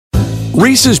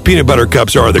Reese's peanut butter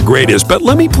cups are the greatest, but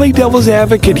let me play devil's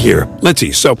advocate here. Let's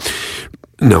see. So,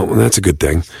 no, that's a good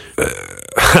thing.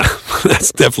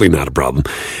 That's definitely not a problem.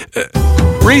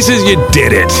 Reese's, you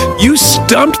did it. You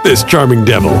stumped this charming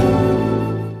devil.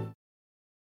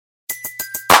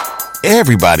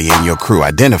 Everybody in your crew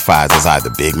identifies as either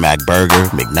Big Mac Burger,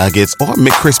 McNuggets, or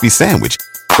McCrispy Sandwich.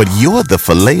 But you're the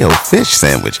Filet-O-Fish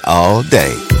Sandwich all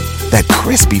day. That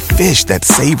crispy fish, that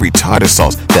savory tartar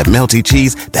sauce, that melty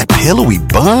cheese, that pillowy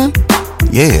bun.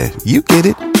 Yeah, you get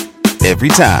it. Every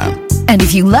time. And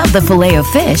if you love the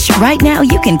Filet-O-Fish, right now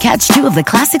you can catch two of the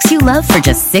classics you love for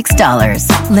just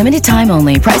 $6. Limited time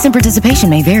only. Price and participation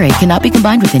may vary. Cannot be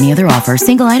combined with any other offer.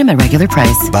 Single item at regular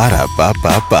price.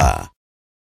 Ba-da-ba-ba-ba.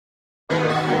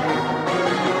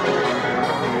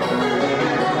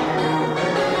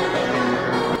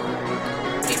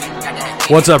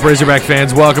 What's up, Razorback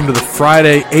fans? Welcome to the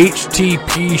Friday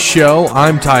HTP show.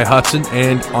 I'm Ty Hudson,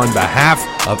 and on behalf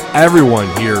of everyone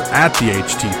here at the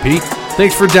HTP,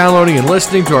 thanks for downloading and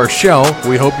listening to our show.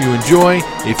 We hope you enjoy.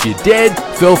 If you did,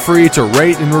 feel free to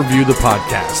rate and review the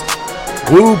podcast.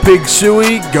 Woo Pig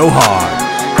Suey, go Hawg.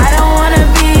 I don't want to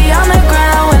be on the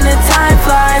ground when the time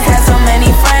flies. Had so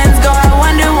many friends go, I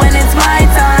wonder when it's my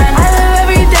time. I live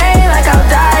every day like I'll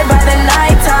die by the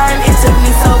nighttime. It took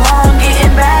me so long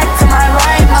getting back to my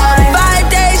right mind. 5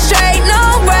 days straight,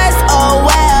 no rest, oh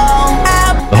well.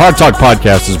 The Hawg Talk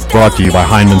podcast is brought to you by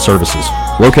Hindman Services.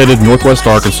 Located in Northwest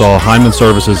Arkansas, Hindman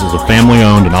Services is a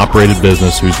family-owned and operated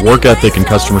business whose work ethic and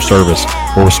customer service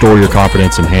will restore your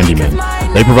confidence in handymen.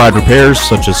 They provide repairs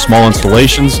such as small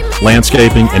installations,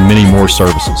 landscaping, and many more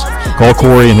services. Call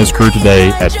Corey and his crew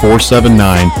today at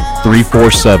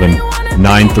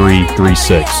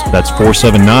 479-347-9336. That's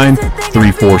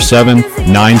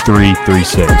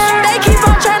 479-347-9336. They keep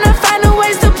on trying to find a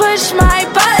ways to push my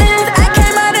buttons. I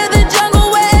came out of the jungle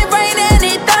where it rained and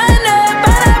it thunder,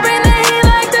 but I bring the heat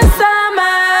like the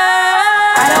summer.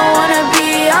 I don't want to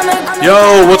be on the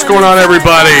Yo, what's going on,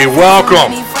 everybody?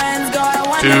 Welcome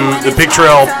to the Pig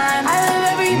Trail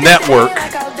Network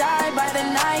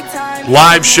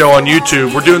live show on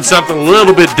YouTube. We're doing something a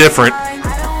little bit different.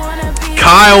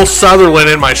 Kyle Sutherland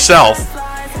and myself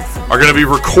are going to be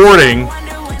recording.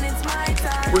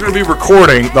 We're going to be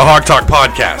recording the Hawg Talk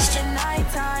podcast.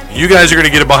 You guys are going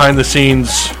to get a behind the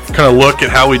scenes kind of look at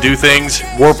how we do things.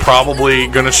 We're probably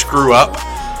going to screw up.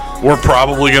 We're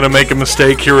probably going to make a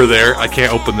mistake here or there. I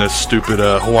can't open this stupid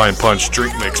Hawaiian Punch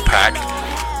drink mix pack.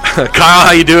 Kyle,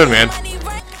 how you doing, man?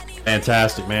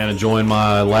 Fantastic, man. Enjoying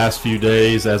my last few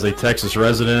days as a Texas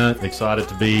resident. Excited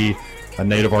to be a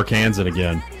native Arkansan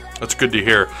again. That's good to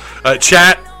hear.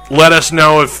 Chat, let us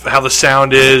know how the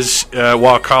sound is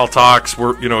while Kyle talks.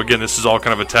 Again, this is all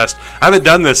kind of a test. I haven't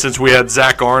done this since we had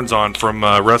Zach Arns on from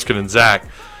Ruskin and Zach.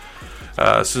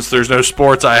 Since there's no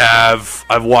sports,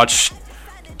 I've watched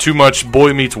too much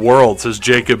Boy Meets World, says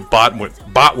Jacob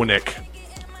Botwinick.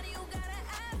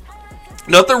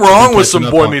 Nothing wrong with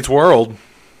some Boy Meets World.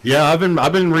 Yeah, I've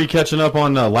been re-catching up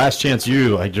on Last Chance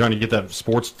U, trying to get that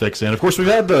sports fix in. Of course, we've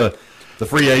had the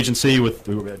free agency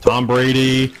with Tom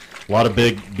Brady, a lot of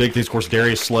big things. Of course,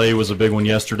 Darius Slay was a big one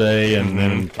yesterday, and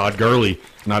then Todd Gurley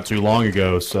not too long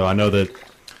ago. So I know that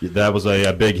was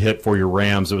a big hit for your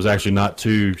Rams. It was actually not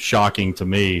too shocking to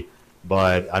me,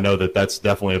 but I know that's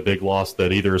definitely a big loss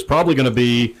that either is probably going to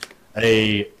be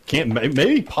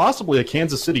maybe possibly a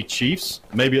Kansas City Chiefs,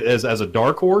 maybe as a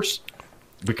dark horse,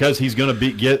 because he's going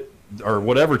to or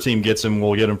whatever team gets him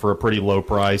will get him for a pretty low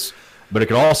price. But it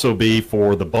could also be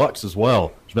for the Bucs as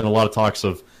well. There's been a lot of talks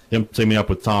of him teaming up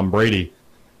with Tom Brady.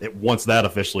 Once that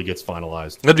officially gets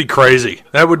finalized, that'd be crazy.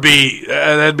 That'd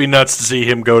be nuts to see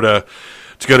him go to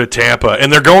Tampa. And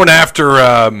they're going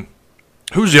after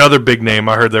who's the other big name?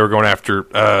 I heard they were going after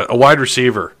a wide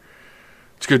receiver.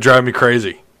 It's going to drive me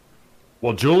crazy.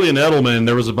 Well, Julian Edelman,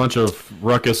 there was a bunch of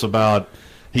ruckus about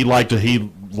he liked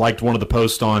one of the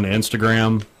posts on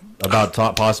Instagram about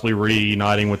possibly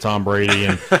reuniting with Tom Brady.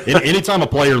 And anytime a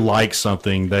player likes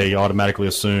something, they automatically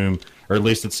assume, or at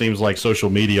least it seems like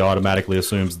social media automatically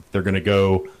assumes that they're going to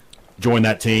go join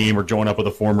that team or join up with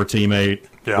a former teammate,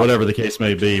 whatever the case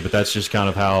may be. But that's just kind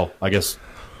of how, I guess,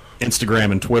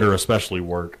 Instagram and Twitter especially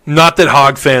work. Not that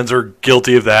Hog fans are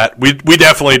guilty of that. We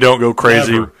definitely don't go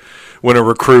crazy when a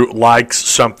recruit likes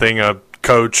something a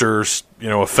coach or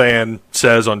a fan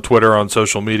says on Twitter, on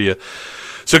social media.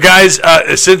 So, guys,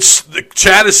 since the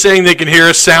chat is saying they can hear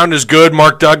us, sound is good.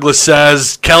 Mark Douglas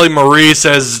says, Kelly Marie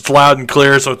says it's loud and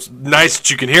clear, so it's nice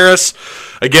that you can hear us.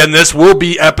 Again, this will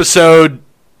be episode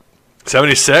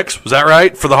 76. Was that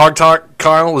right? For the Hawg Talk,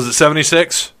 Kyle, was it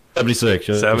 76? 76.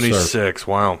 76.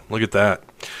 Wow. Look at that.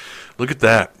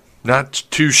 Not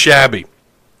too shabby.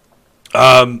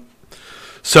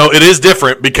 So it is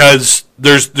different because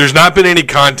there's not been any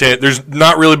content. There's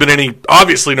not really been any,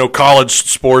 obviously no college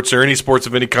sports or any sports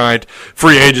of any kind.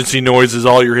 Free agency noise is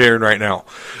all you're hearing right now.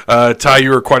 Ty, you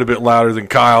were quite a bit louder than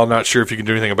Kyle. Not sure if you can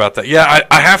do anything about that. Yeah,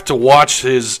 I have to watch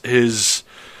his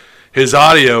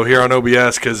audio here on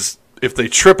OBS because if they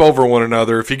trip over one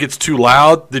another, if he gets too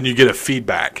loud, then you get a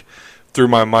feedback through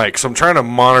my mic. So I'm trying to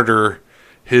monitor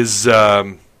his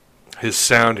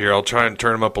sound here. I'll try and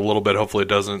turn him up a little bit. Hopefully it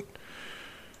doesn't.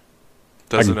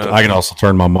 I can also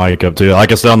turn my mic up too.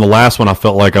 Like I said on the last one, I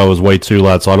felt like I was way too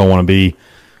loud, so I don't want to be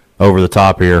over the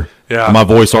top here. Yeah, my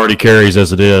voice already carries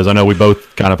as it is. I know we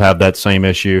both kind of have that same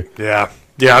issue. Yeah,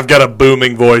 I've got a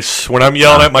booming voice. When I'm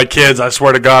yelling at my kids, I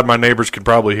swear to God, my neighbors can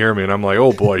probably hear me, and I'm like,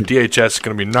 oh boy, DHS is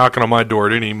going to be knocking on my door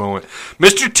at any moment.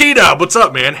 Mr. T-Dub, what's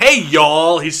up, man? Hey,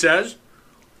 y'all, he says.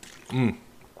 I'm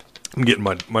getting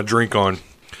my drink on.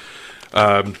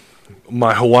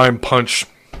 My Hawaiian Punch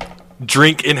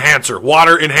drink enhancer,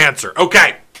 water enhancer.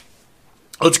 Okay,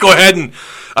 let's go ahead and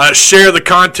share the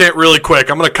content really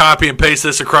quick. I'm going to copy and paste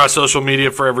this across social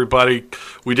media for everybody.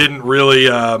 We didn't really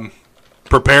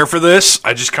prepare for this.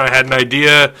 I just kind of had an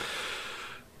idea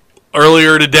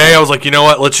earlier today. I was like, you know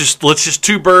what? Let's just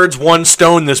two birds, one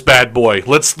stone this bad boy.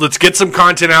 Let's get some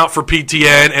content out for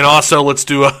PTN, and also let's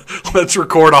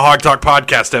record a Hawg Talk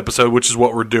podcast episode, which is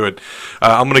what we're doing.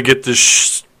 I'm going to get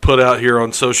this put out here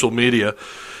on social media.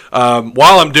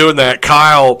 While I'm doing that,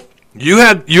 Kyle, you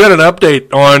had an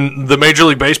update on the Major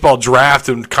League Baseball draft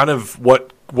and kind of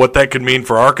what that could mean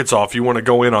for Arkansas. If you want to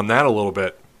go in on that a little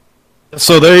bit.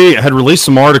 So they had released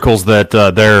some articles that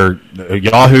their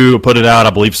Yahoo put it out. I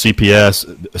believe CBS,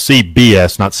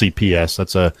 not CPS.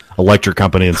 That's a electric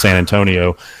company in San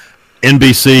Antonio.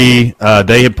 NBC,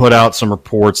 they had put out some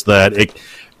reports that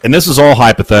and this is all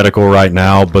hypothetical right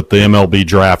now, but the MLB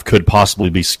draft could possibly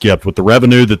be skipped with the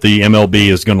revenue that the MLB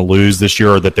is going to lose this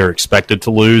year, or that they're expected to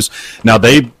lose. Now,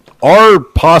 they are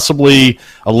possibly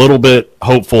a little bit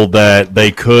hopeful that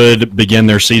they could begin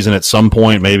their season at some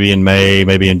point, maybe in May,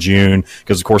 maybe in June,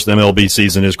 because, of course, the MLB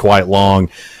season is quite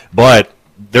long. But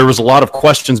there was a lot of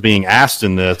questions being asked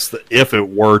in this if it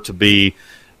were to be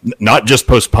not just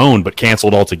postponed, but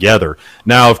canceled altogether.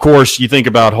 Now, of course, you think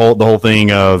about the whole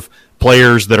thing of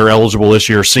players that are eligible this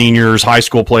year, seniors, high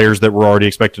school players that were already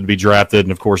expected to be drafted,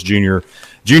 and, of course, junior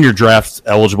draft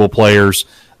eligible players.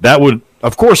 That would,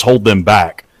 of course, hold them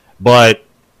back. But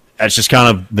that's just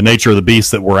kind of the nature of the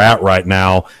beast that we're at right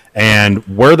now. And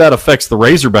where that affects the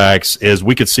Razorbacks is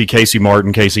we could see Casey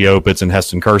Martin, Casey Opitz, and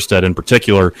Heston Kjerstad in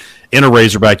particular in a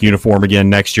Razorback uniform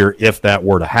again next year if that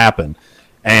were to happen.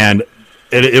 And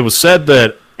it was said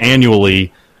that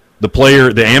annually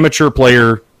the amateur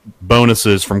player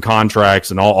bonuses from contracts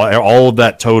and all of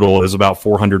that total is about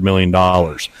 $400 million.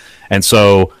 And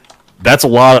so that's a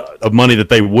lot of money that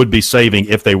they would be saving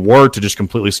if they were to just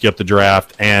completely skip the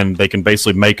draft, and they can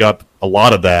basically make up a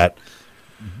lot of that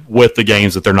with the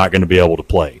games that they're not going to be able to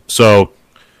play. So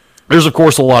there's, of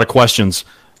course, a lot of questions,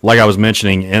 like I was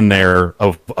mentioning in there,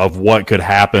 of what could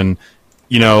happen.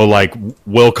 You know, like,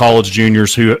 will college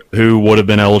juniors who would have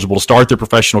been eligible to start their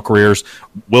professional careers,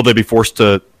 will they be forced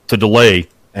to delay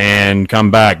and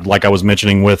come back, like I was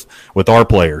mentioning with our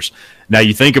players? Now,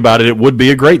 you think about it, it would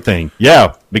be a great thing.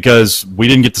 Yeah, because we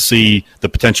didn't get to see the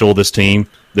potential of this team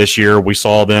this year. We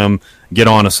saw them get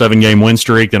on a 7-game win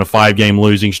streak, then a 5-game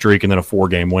losing streak, and then a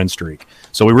 4-game win streak.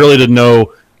 So we really didn't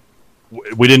know.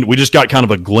 We just got kind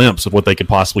of a glimpse of what they could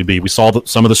possibly be. We saw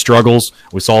some of the struggles.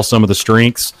 We saw some of the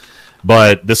strengths.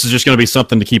 But this is just going to be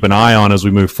something to keep an eye on as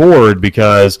we move forward,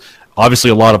 because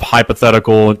obviously a lot of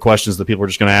hypothetical questions that people are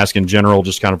just going to ask in general,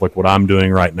 just kind of like what I'm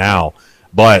doing right now.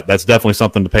 But that's definitely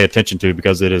something to pay attention to,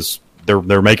 because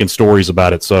they're making stories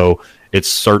about it, so it's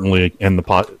certainly in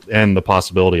the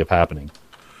possibility of happening.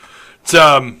 It's you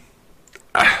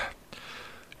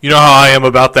know how I am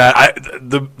about that.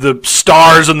 The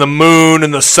stars and the moon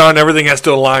and the sun, everything has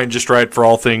to align just right for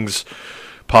all things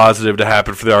positive to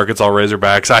happen for the Arkansas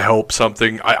Razorbacks. I hope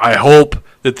something. I hope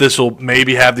that this will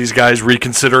maybe have these guys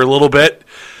reconsider a little bit,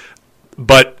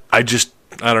 but I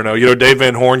don't know. You know, Dave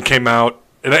Van Horn came out.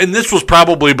 And this was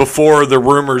probably before the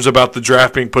rumors about the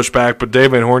draft being pushed back, but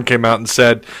Dave Van Horn came out and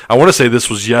said, I want to say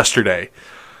this was yesterday.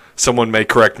 Someone may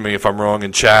correct me if I'm wrong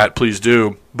in chat, please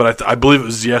do. But I believe it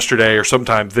was yesterday or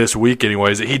sometime this week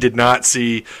anyways, that he did not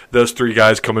see those 3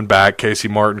 guys coming back, Casey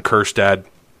Martin, Kjerstad,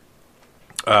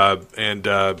 and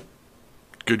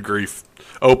good grief,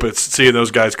 Opitz, seeing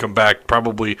those guys come back.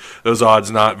 Probably those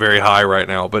odds not very high right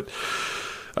now. But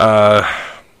it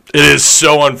is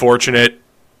so unfortunate.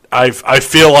 I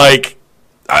feel like,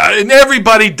 and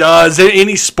everybody does,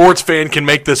 any sports fan can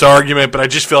make this argument, but I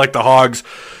just feel like the Hogs,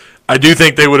 I do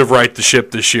think they would have righted the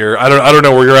ship this year. I don't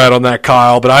know where you're at on that,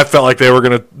 Kyle, but I felt like they were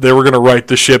gonna right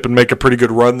the ship and make a pretty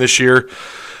good run this year.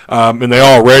 And they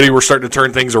already were starting to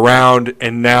turn things around,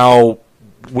 and now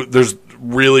there's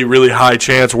really, really high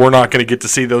chance we're not going to get to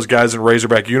see those guys in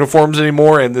Razorback uniforms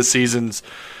anymore, and this season's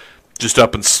just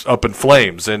up in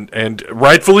flames, and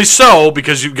rightfully so,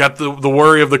 because you've got the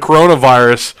worry of the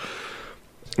coronavirus.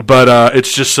 But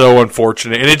it's just so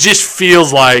unfortunate, and it just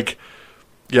feels like,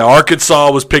 yeah,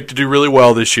 Arkansas was picked to do really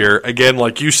well this year. Again,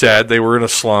 like you said, they were in a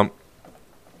slump,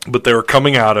 but they were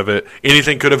coming out of it.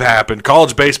 Anything could have happened.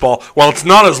 College baseball, while it's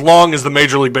not as long as the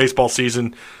Major League Baseball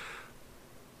season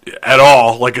at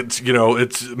all, like it's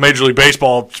Major League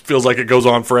Baseball feels like it goes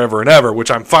on forever and ever,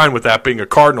 which I'm fine with that, being a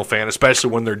Cardinal fan,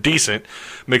 especially when they're decent,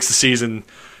 makes the season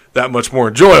that much more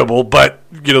enjoyable. But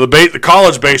the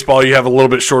college baseball, you have a little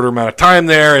bit shorter amount of time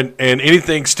there, and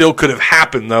anything still could have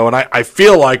happened though. And I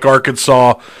feel like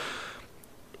Arkansas,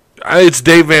 it's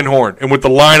Dave Van Horn, and with the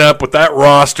lineup, with that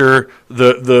roster,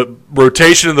 the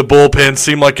rotation in the bullpen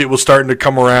seemed like it was starting to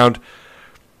come around.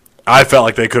 I felt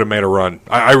like they could have made a run.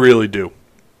 I really do.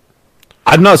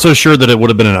 I'm not so sure that it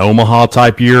would have been an Omaha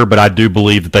type year, but I do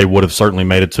believe that they would have certainly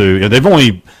made it to. They've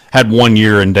only had 1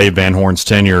 year in Dave Van Horn's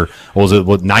tenure. Was it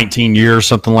 19 years,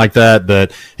 something like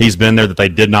that he's been there, that they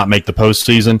did not make the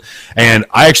postseason? And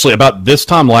I actually, about this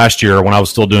time last year, when I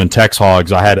was still doing Tex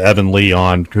Hogs, I had Evan Lee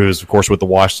on, who is, of course, with the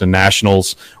Washington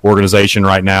Nationals organization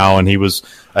right now, and he was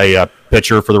a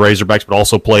pitcher for the Razorbacks, but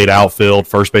also played outfield,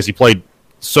 first base. He played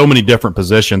so many different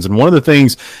positions. And one of the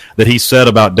things that he said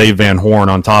about Dave Van Horn,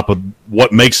 on top of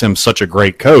what makes him such a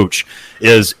great coach,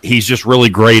 is he's just really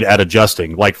great at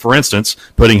adjusting. Like, for instance,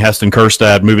 putting Heston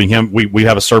Kjerstad, moving him, we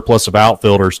have a surplus of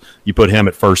outfielders, you put him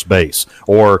at first base.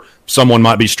 Or someone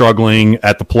might be struggling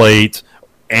at the plate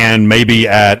and maybe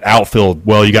at outfield.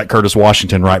 Well, you got Curtis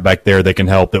Washington right back there that can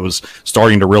help, that was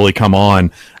starting to really come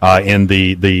on in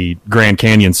the Grand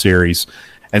Canyon series.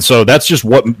 And so that's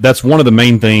one of the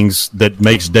main things that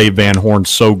makes Dave Van Horn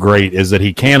so great, is that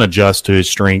he can adjust to his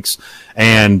strengths,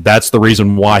 and that's the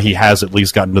reason why he has at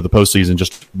least gotten to the postseason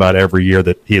just about every year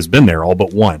that he has been there, all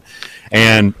but one.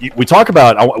 And we talk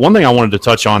about one thing I wanted to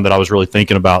touch on that I was really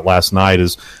thinking about last night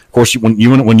is, of course, when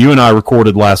you and I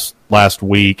recorded last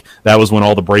week, that was when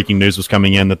all the breaking news was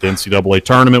coming in that the NCAA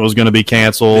tournament was going to be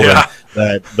canceled, and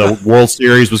that the World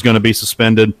Series was going to be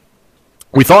suspended.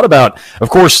 We thought about, of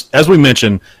course, as we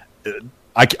mentioned,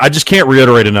 I just can't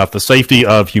reiterate enough, the safety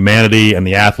of humanity and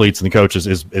the athletes and the coaches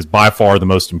is by far the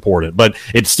most important. But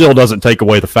it still doesn't take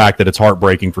away the fact that it's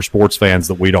heartbreaking for sports fans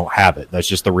that we don't have it. That's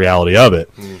just the reality of it.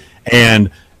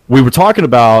 And we were talking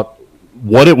about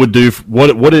what it would do,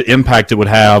 what impact it would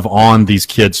have on these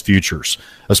kids' futures,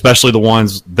 especially the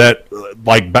ones that,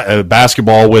 like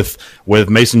basketball with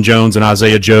Mason Jones and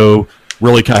Isaiah Joe,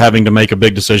 really having to make a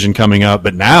big decision coming up.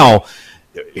 But now,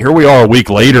 here we are a week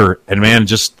later, and man,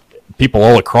 just people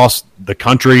all across the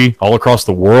country, all across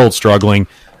the world struggling.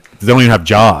 They don't even have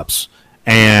jobs.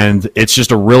 And it's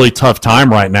just a really tough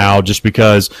time right now, just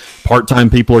because part-time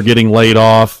people are getting laid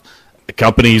off. The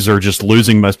companies are just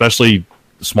losing, especially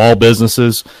small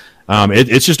businesses.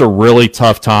 It's just a really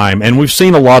tough time. And we've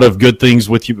seen a lot of good things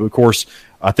with you. Of course,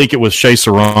 I think it was Shea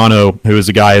Serrano, who is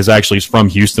a guy he's from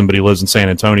Houston, but he lives in San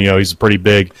Antonio. He's a pretty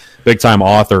big-time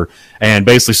author, and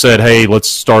basically said, hey, let's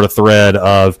start a thread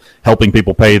of helping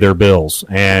people pay their bills.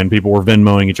 And people were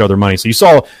Venmoing each other money.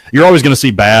 So you're always going to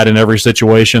see bad in every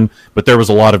situation, but there was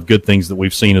a lot of good things that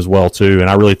we've seen as well, too. And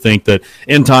I really think that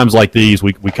in times like these,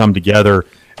 we come together.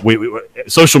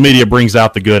 Social media brings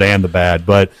out the good and the bad,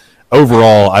 but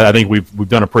overall, I think we've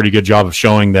done a pretty good job of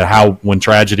showing that when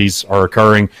tragedies are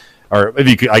occurring, or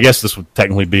I guess this would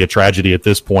technically be a tragedy at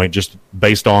this point, just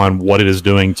based on what it is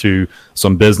doing to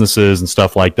some businesses and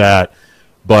stuff like that.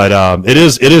 But it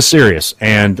is serious,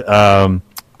 and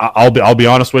I'll be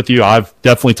honest with you. I've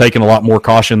definitely taken a lot more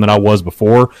caution than I was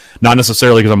before. Not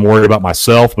necessarily because I'm worried about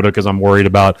myself, but because I'm worried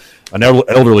about an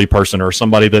elderly person or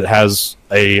somebody that has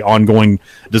a ongoing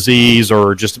disease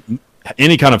or just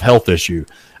any kind of health issue.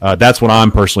 That's what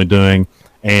I'm personally doing,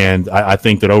 and I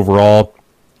think that overall,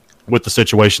 with the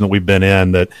situation that we've been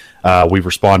in, that we've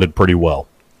responded pretty well.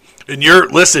 And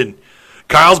listen,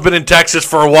 Kyle's been in Texas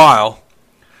for a while.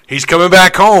 He's coming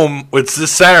back home. It's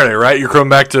this Saturday, right? You're coming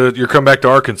back to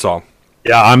Arkansas.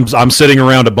 Yeah, I'm sitting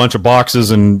around a bunch of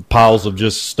boxes and piles of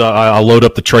just stuff. I'll load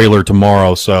up the trailer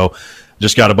tomorrow, so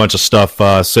just got a bunch of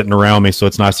stuff sitting around me, so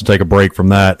it's nice to take a break from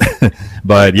that.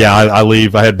 But yeah, I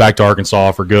leave. I head back to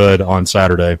Arkansas for good on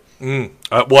Saturday.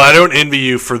 Well, I don't envy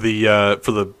you for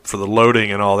the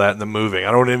loading and all that and the moving.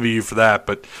 I don't envy you for that,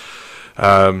 but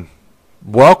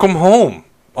welcome home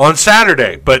on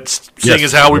Saturday. But seeing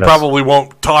as how we probably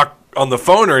won't talk on the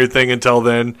phone or anything until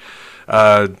then,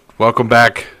 welcome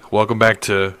back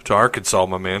to Arkansas,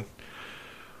 my man.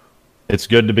 It's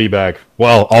good to be back.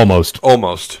 Well, almost,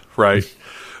 right.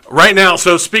 Right now,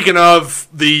 so speaking of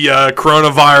the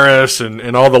coronavirus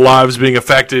and all the lives being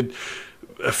affected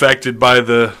by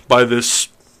this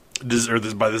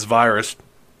virus,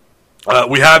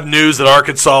 we have news that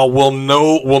Arkansas will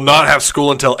not have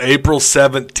school until April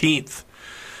 17th.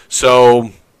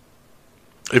 So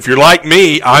if you're like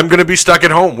me, I'm going to be stuck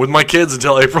at home with my kids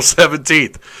until April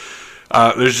 17th.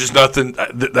 There's just nothing.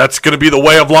 That's going to be the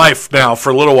way of life now for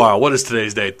a little while. What is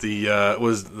today's date?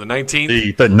 Was the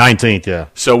 19th? The 19th, yeah.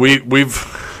 So we've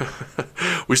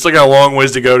we still got a long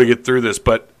ways to go to get through this.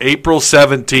 But April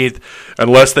 17th,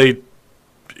 unless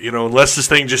this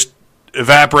thing just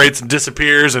evaporates and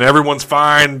disappears and everyone's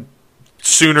fine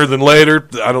sooner than later,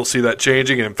 I don't see that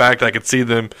changing. And in fact, I could see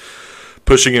them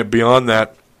pushing it beyond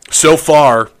that. So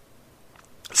far,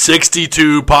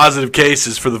 62 positive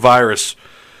cases for the virus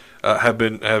have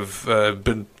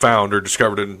been found or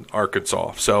discovered in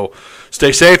Arkansas. So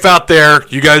stay safe out there.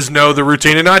 You guys know the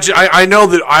routine, and I know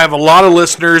that I have a lot of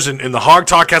listeners, and the Hawg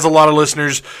Talk has a lot of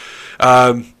listeners,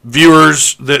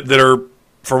 viewers that are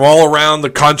from all around the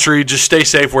country. Just stay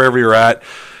safe wherever you're at.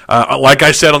 Like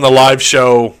I said on the live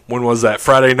show, when was that?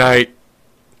 Friday night.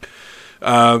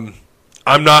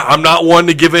 I'm not one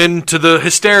to give in to the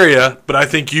hysteria, but I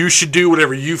think you should do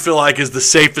whatever you feel like is the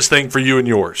safest thing for you and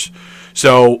yours.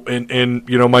 So, and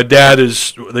my dad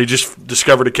they just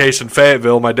discovered a case in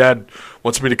Fayetteville. My dad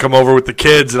wants me to come over with the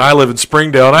kids, and I live in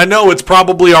Springdale. And I know it's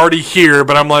probably already here,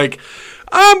 but I'm like,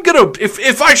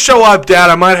 if I show up, Dad,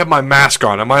 I might have my mask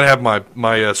on. I might have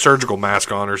my surgical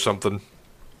mask on or something.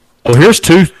 Well, here's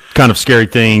two kind of scary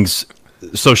things.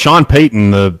 So Sean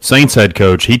Payton, the Saints head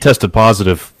coach, he tested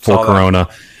positive for corona,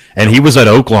 and he was at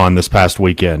Oaklawn this past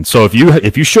weekend. So if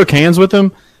you shook hands with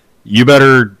him, you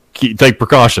better take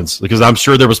precautions, because I'm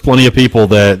sure there was plenty of people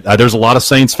that there's a lot of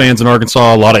Saints fans in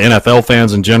Arkansas, a lot of NFL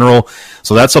fans in general.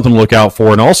 So that's something to look out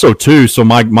for. And also, too, so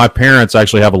my parents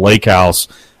actually have a lake house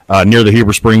near the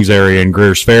Heber Springs area in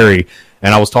Greers Ferry,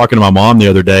 and I was talking to my mom the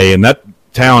other day, and that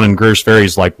town in Greers Ferry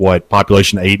is like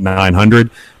population 800-900.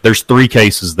 There's 3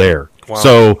 cases there. Wow.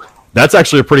 So that's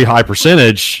actually a pretty high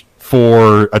percentage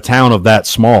for a town of that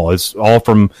small. It's all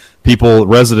from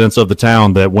residents of the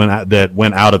town that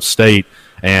went out of state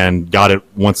and got it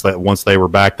once they were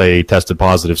back. They tested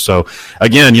positive. So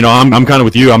again, I'm kind of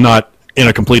with you. I'm not in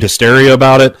a complete hysteria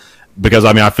about it, because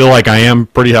I feel like I'm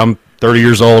 30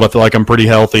 years old. I feel like I'm pretty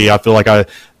healthy. I feel like I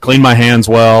clean my hands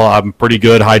well. I'm pretty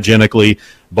good hygienically.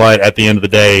 But at the end of the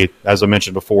day, as I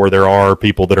mentioned before, there are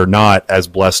people that are not as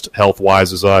blessed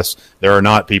health-wise as us. There are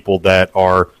not people that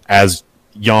are as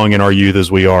young in our youth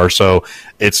as we are. So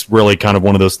it's really kind of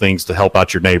one of those things to help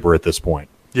out your neighbor at this point.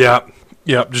 Yeah.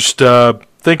 Just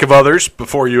think of others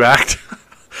before you act.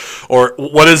 Or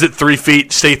what is it, 3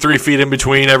 feet? Stay 3 feet in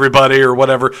between everybody or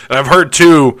whatever. And I've heard,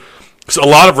 too, a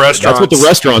lot of restaurants.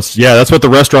 That's what the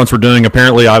restaurants were doing.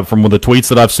 Apparently, from the tweets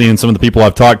that I've seen, some of the people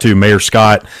I've talked to, Mayor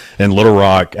Scott in Little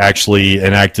Rock actually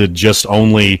enacted just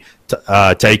only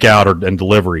takeout and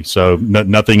delivery. So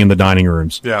nothing in the dining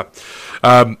rooms. Yeah.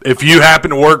 If you happen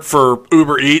to work for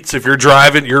Uber Eats, if you're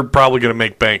driving, you're probably going to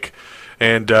make bank.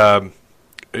 And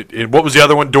what was the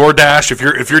other one? DoorDash.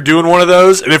 If you're doing one of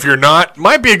those, and if you're not,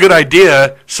 might be a good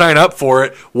idea. Sign up for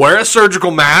it. Wear a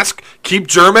surgical mask. Keep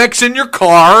Germ-X in your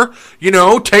car.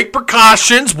 Take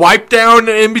precautions. Wipe down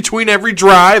in between every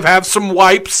drive. Have some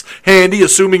wipes handy,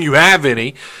 assuming you have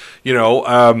any.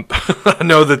 I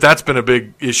know that's been a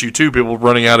big issue too. People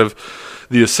running out of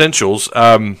the essentials.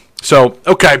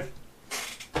 Okay.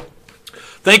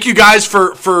 Thank you guys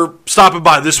for stopping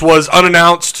by. This was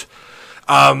unannounced.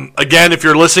 Again, if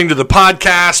you're listening to the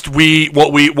podcast,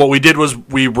 what we did was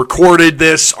we recorded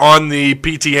this on the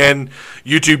PTN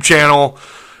YouTube channel,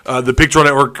 the Pictorial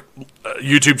Network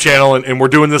YouTube channel, and we're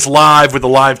doing this live with a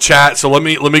live chat. So let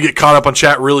me get caught up on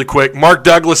chat really quick. Mark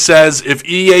Douglas says, if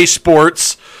EA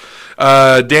Sports,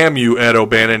 damn you, Ed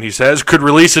O'Bannon, he says, could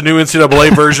release a new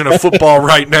NCAA version of football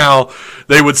right now,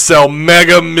 they would sell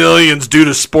mega millions due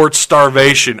to sports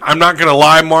starvation. I'm not going to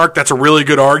lie, Mark, that's a really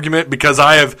good argument, because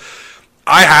I have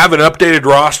an updated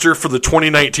roster for the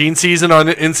 2019 season on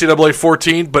NCAA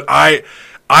 14, but I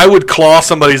would claw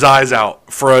somebody's eyes out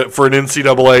for an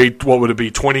NCAA, what would it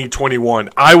be, 2021.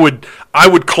 I would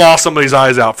claw somebody's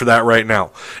eyes out for that right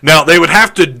now. Now, they would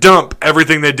have to dump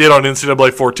everything they did on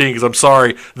NCAA 14, because I'm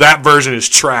sorry, that version is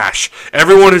trash.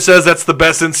 Everyone who says that's the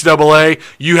best NCAA,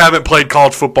 you haven't played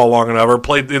college football long enough, or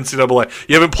played NCAA.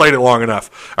 You haven't played it long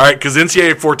enough. All right, because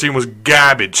NCAA 14 was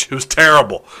garbage. It was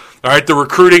terrible. All right, the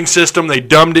recruiting system, they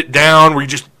dumbed it down where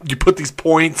you put these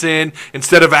points in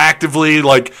instead of actively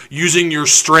like using your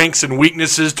strengths and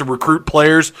weaknesses to recruit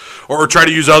players or try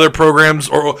to use other programs,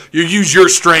 or you use your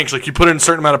strengths, like you put in a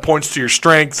certain amount of points to your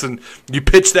strengths and you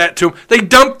pitch that to them. They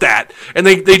dumped that, and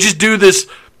they just do this,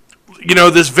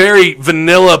 this very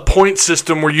vanilla point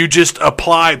system where you just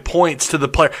apply points to the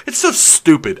player. It's so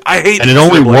stupid. I hate it. And it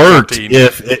only worked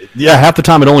half the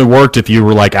time it only worked if you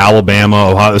were like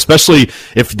Alabama, Ohio, especially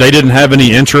if they didn't have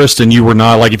any interest and you were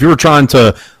not, like if you were trying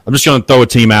to, I'm just going to throw a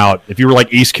team out, if you were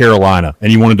like East Carolina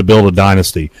and you wanted to build a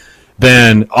dynasty,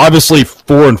 then obviously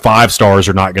 4 and 5 stars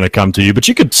are not going to come to you, but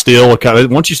you could still,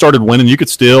 once you started winning, you could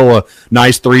steal a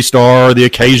nice 3-star, the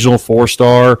occasional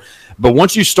 4-star. But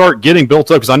once you start getting built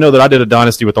up, because I know that I did a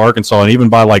dynasty with Arkansas, and even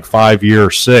by like 5 year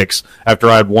or 6, after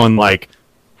I had won like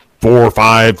 4 or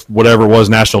 5, whatever it was,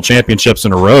 national championships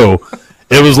in a row,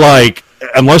 it was like,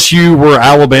 unless you were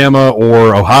Alabama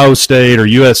or Ohio State or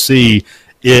USC,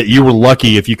 you were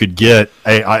lucky if you could get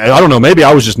I don't know, maybe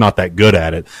I was just not that good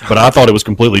at it, but I thought it was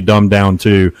completely dumbed down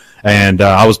too. And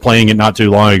I was playing it not too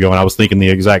long ago, and I was thinking the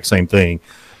exact same thing.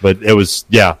 But it was,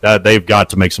 they've got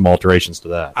to make some alterations to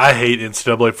that. I hate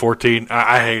NCAA 14.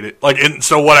 I hate it.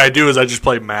 So what I do is I just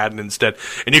play Madden instead,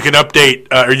 and you can update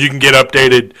or you can get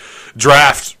updated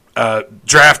draft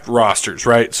rosters,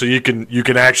 right? So you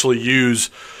can actually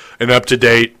use an up to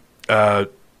date, the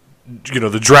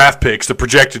draft picks, the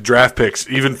projected draft picks,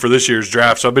 even for this year's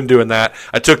draft. So I've been doing that.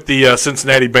 I took the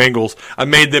Cincinnati Bengals. I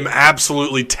made them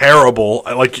absolutely terrible.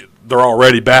 They're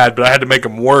already bad, but I had to make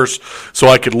them worse so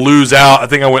I could lose out. I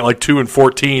think I went like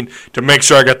 2-14 to make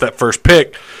sure I got that first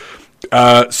pick,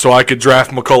 so I could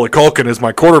draft Macaulay Culkin as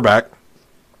my quarterback,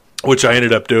 which I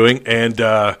ended up doing. And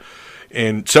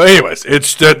so, anyways,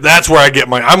 that's where I get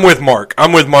I'm with Mark.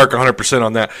 I'm with Mark 100%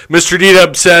 on that. Mr.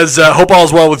 D-Dub says, hope all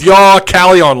is well with y'all.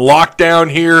 Callie on lockdown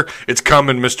here. It's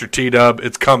coming, Mr. T-Dub.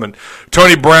 It's coming.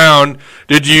 Tony Brown,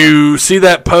 did you see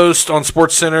that post on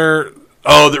SportsCenter?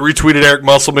 Oh, that retweeted Eric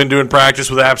Musselman doing practice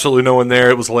with absolutely no one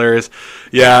there. It was hilarious.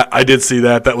 Yeah, I did see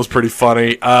that. That was pretty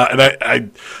funny.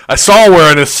 And I saw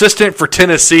where an assistant for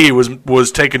Tennessee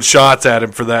was taking shots at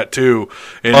him for that too.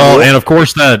 And of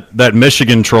course that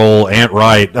Michigan troll Ant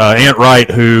Wright,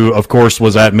 who of course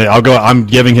was at. I'm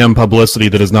giving him publicity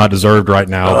that is not deserved right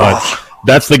now, but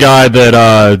that's the guy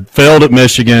that failed at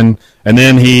Michigan, and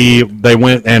then they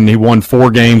went and he won 4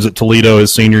 games at Toledo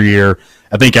his senior year.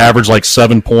 I think averaged like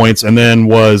 7 points, and then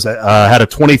had a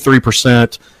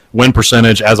 23% win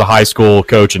percentage as a high school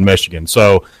coach in Michigan.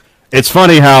 So it's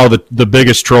funny how the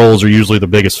biggest trolls are usually the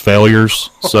biggest failures.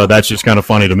 So that's just kind of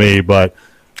funny to me. But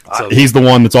he's the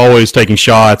one that's always taking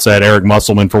shots at Eric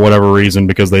Musselman for whatever reason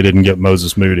because they didn't get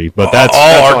Moses Moody. But that's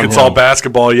Arkansas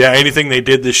basketball. Yeah, anything they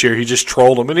did this year, he just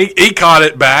trolled them, and he caught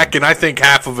it back. And I think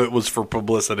half of it was for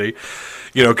publicity.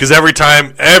 Because every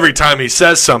time he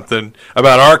says something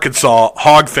about Arkansas,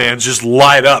 Hawg fans just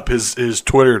light up his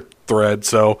Twitter thread.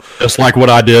 So just like what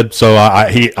I did. So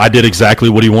I did exactly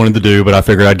what he wanted to do, but I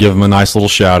figured I'd give him a nice little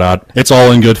shout out. It's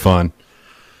all in good fun.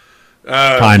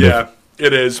 Kind of.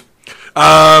 It is.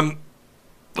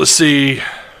 Let's see.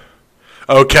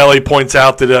 Oh, Kelly points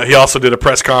out that he also did a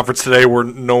press conference today where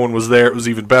no one was there. It was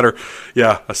even better.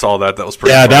 Yeah, I saw that. That was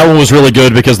pretty funny. That one was really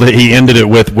good because he ended it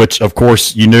with, which, of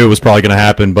course, you knew it was probably going to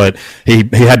happen, but he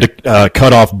had to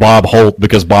cut off Bob Holt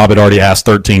because Bob had already asked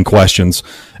 13 questions.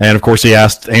 And, of course, he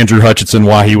asked Andrew Hutchinson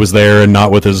why he was there and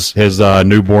not with his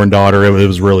newborn daughter. It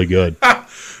was really good.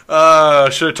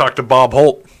 Should have talked to Bob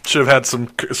Holt. Should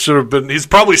have been. He's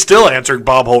probably still answering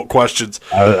Bob Holt questions.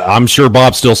 I'm sure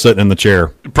Bob's still sitting in the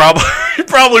chair. He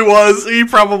probably was.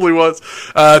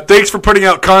 Thanks for putting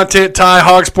out content, Ty.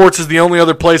 Hawg Sports is the only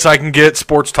other place I can get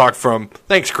sports talk from.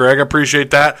 Thanks, Greg. I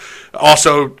appreciate that.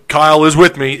 Also, Kyle is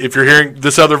with me. If you're hearing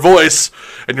this other voice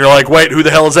and you're like, wait, who the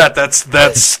hell is that?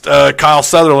 That's Kyle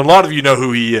Sutherland. A lot of you know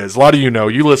who he is. A lot of you know.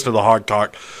 You listen to the Hawg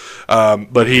Talk.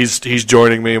 But he's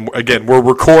joining me. Again, we're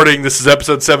recording. This is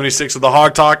episode 76 of the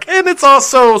Hawg Talk, and it's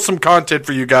also some content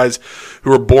for you guys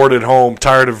who are bored at home,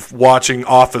 tired of watching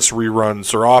Office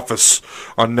reruns or Office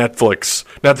on Netflix.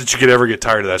 Not that you could ever get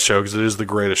tired of that show because it is the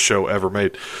greatest show ever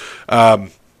made.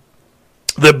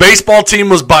 The baseball team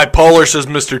was bipolar, says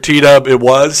Mr. T-Dub. It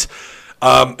was.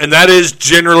 And that is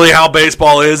generally how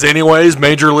baseball is anyways,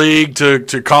 major league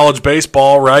to college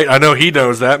baseball, right? I know he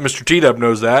knows that. Mr. T-Dub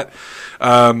knows that.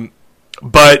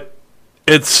 But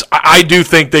I do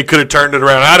think they could have turned it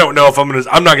around. I don't know if I'm not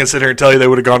going to sit here and tell you they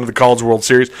would have gone to the College World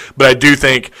Series, but I do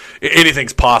think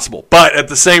anything's possible. But at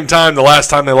the same time, the last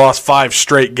time they lost 5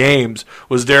 straight games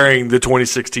was during the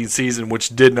 2016 season,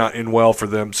 which did not end well for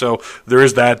them. So there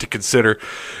is that to consider.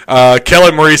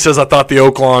 Kelly Marie says, I thought the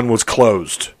Oaklawn was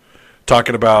closed.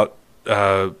 talking about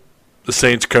the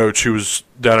Saints coach who was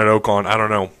down at Oakland. I don't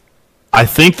know. I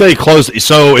think they closed.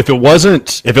 So if it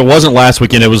wasn't last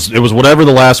weekend, it was whatever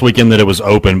the last weekend that it was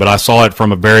open. But I saw it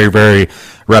from a very, very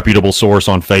reputable source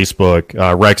on Facebook.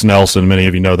 Rex Nelson, many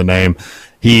of you know the name.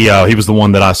 He was the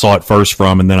one that I saw it first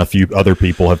from, and then a few other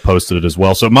people have posted it as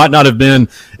well. So it might not have been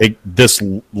this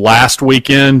last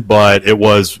weekend, but it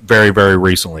was very, very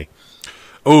recently.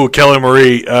 Oh, Kelly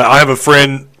Marie, I have a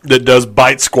friend that does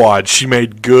Bite Squad. She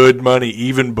made good money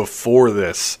even before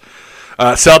this.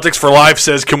 Celtics for Life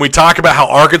says, can we talk about how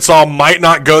Arkansas might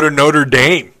not go to Notre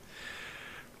Dame?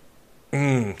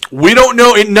 We don't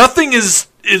know. Nothing is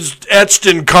etched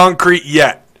in concrete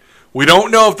yet. We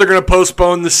don't know if they're going to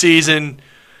postpone the season.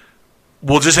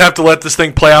 We'll just have to let this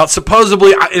thing play out.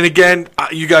 Supposedly, and again,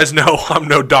 you guys know I'm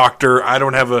no doctor. I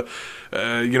don't have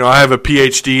I have a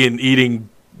PhD in eating,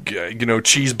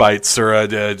 cheese bites or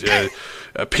a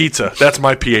pizza. That's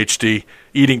my PhD,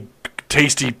 eating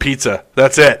tasty pizza.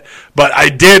 That's it. But I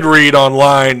did read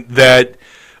online that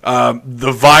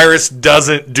the virus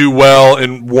doesn't do well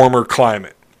in warmer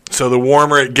climate. So the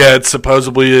warmer it gets,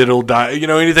 supposedly it'll die.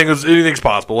 Anything's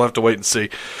possible. We'll have to wait and see.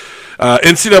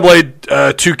 NCAA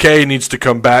 2K needs to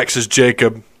come back, says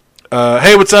Jacob.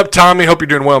 Hey, what's up, Tommy? Hope you're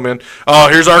doing well, man. Oh,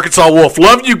 here's Arkansas Wolf.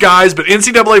 Love you guys, but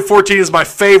NCAA 14 is my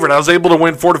favorite. I was able to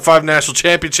win 4 to 5 national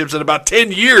championships in about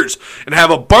 10 years and have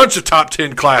a bunch of top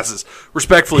 10 classes.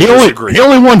 Respectfully disagree. He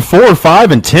only won 4 or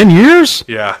 5 in 10 years?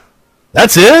 Yeah.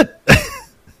 That's it?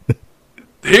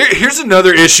 Here's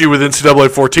another issue with NCAA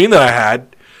 14 that I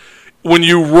had. When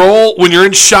you're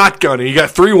in shotgun and you got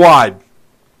 3 wide,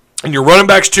 and your running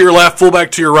back's to your left,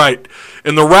 fullback to your right,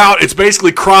 and the route, it's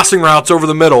basically crossing routes over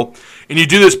the middle, and you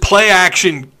do this play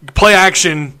action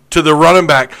to the running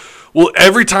back. Well,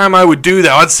 every time I would do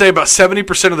that, I'd say about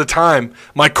 70% of the time,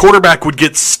 my quarterback would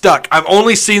get stuck. I've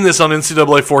only seen this on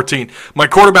NCAA 14. My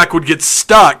quarterback would get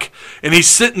stuck, and he's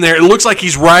sitting there. It looks like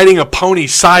he's riding a pony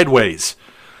sideways.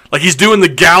 Like he's doing the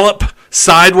gallop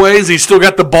sideways. He's still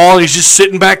got the ball, and he's just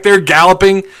sitting back there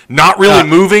galloping, not really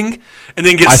moving, and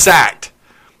then gets sacked.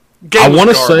 I want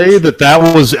to say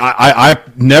that was I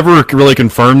never really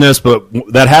confirmed this, but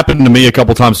that happened to me a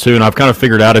couple times too, and I've kind of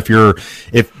figured out if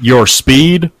your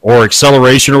speed or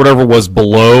acceleration or whatever was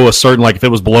below a certain, like if it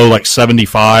was below like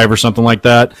 75 or something like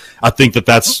that, I think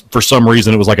that's for some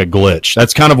reason it was like a glitch.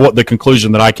 That's kind of what the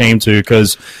conclusion that I came to,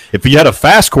 because if you had a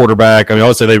fast quarterback, I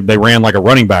would say they ran like a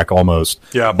running back almost.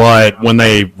 Yeah. But when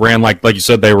they ran like you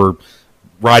said, they were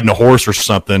riding a horse or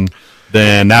something,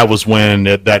 then that was when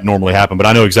that normally happened. But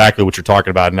I know exactly what you're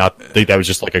talking about, and I think that was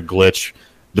just like a glitch,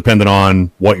 depending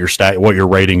on what your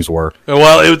ratings were.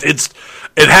 Well, it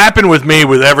happened with me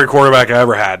with every quarterback I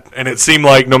ever had, and it seemed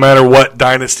like no matter what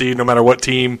dynasty, no matter what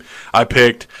team I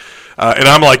picked, and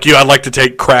I'm like you, I'd like to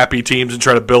take crappy teams and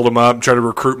try to build them up, and try to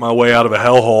recruit my way out of a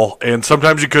hellhole. And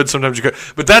sometimes you could, sometimes you could.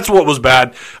 But that's what was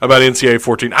bad about NCAA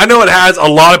 14. I know it has. A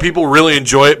lot of people really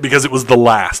enjoy it because it was the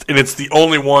last, and it's the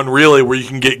only one really where you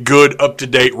can get good,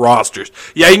 up-to-date rosters.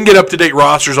 Yeah, you can get up-to-date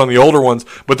rosters on the older ones,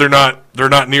 but they're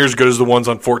not near as good as the ones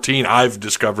on 14, I've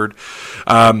discovered.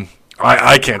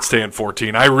 I can't stand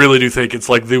 14. I really do think it's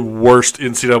like the worst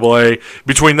NCAA.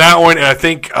 Between that one and I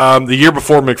think the year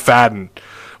before McFadden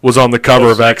was on the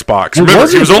cover of Xbox.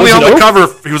 Remember, he was only on the cover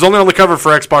for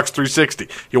Xbox 360.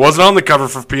 He wasn't on the cover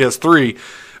for PS3.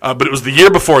 But it was the year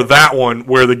before that one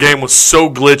where the game was so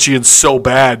glitchy and so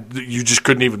bad that you just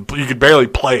couldn't even. You could barely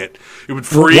play it. It would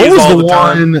freeze all the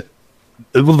time.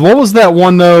 What was that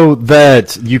one though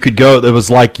that you could go? It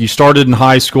was like you started in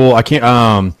high school. I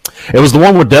can't. It was the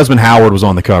one where Desmond Howard was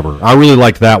on the cover. I really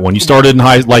liked that one. You started in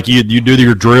you do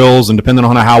your drills, and depending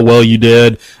on how well you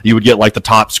did, you would get like the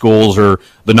top schools or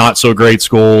the not so great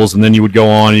schools, and then you would go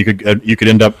on. And you could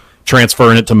end up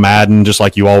transferring it to Madden, just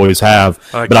like you always have.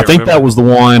 But I think that was the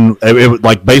one. It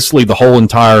like basically the whole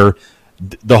entire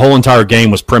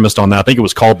game was premised on that. I think it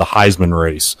was called the Heisman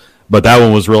race. But that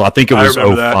one was real. I think it was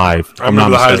 05. I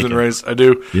remember the Heisman race. I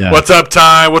do. Yeah. What's up,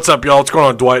 Ty? What's up, y'all? What's going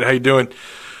on, Dwight? How you doing?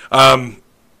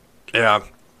 Yeah.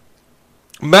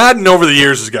 Madden over the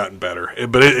years has gotten better,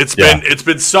 but it's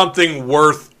been something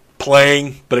worth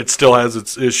playing, but it still has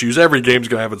its issues. Every game's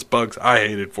gonna have its bugs. I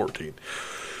hated 14.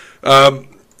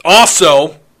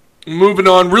 Also, moving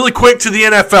on really quick to the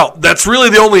NFL. That's really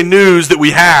the only news that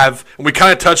we have, and we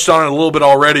kind of touched on it a little bit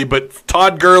already. But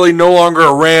Todd Gurley no longer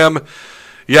a Ram.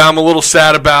 Yeah, I'm a little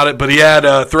sad about it, but he had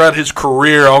throughout his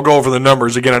career, I'll go over the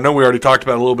numbers again. I know we already talked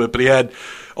about it a little bit, but he had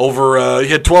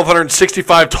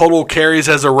 1,265 total carries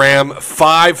as a Ram,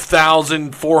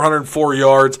 5,404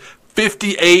 yards,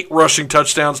 58 rushing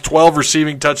touchdowns, 12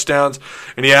 receiving touchdowns,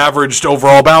 and he averaged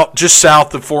overall about just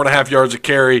south of 4.5 yards a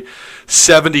carry,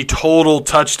 70 total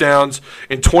touchdowns.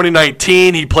 In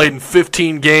 2019, he played in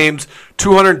 15 games,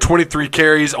 223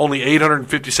 carries, only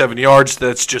 857 yards.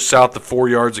 That's just south of 4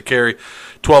 yards a carry,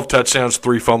 12 touchdowns,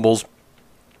 3 fumbles.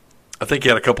 I think he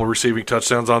had a couple of receiving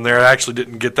touchdowns on there. I actually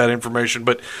didn't get that information,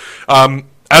 but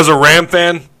as a Ram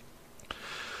fan,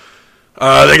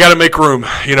 they got to make room.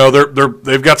 You know,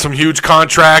 they've got some huge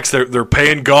contracts. They're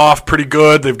paying Goff pretty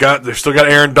good. They've still got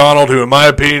Aaron Donald, who in my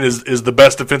opinion is the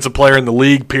best defensive player in the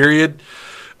league. Period.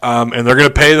 And they're going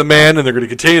to pay the man, and they're going to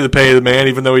continue to pay the man,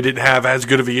 even though he didn't have as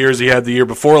good of a year as he had the year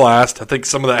before last. I think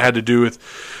some of that had to do with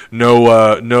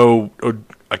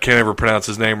I can't ever pronounce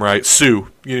his name right. Sue,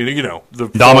 you know the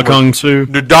Ndamukong Suh.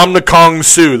 Ndamukong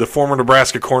Suh, the former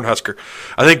Nebraska Cornhusker.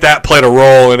 I think that played a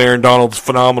role in Aaron Donald's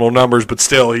phenomenal numbers, but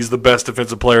still, he's the best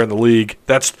defensive player in the league.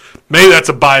 Maybe that's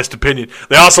a biased opinion.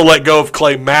 They also let go of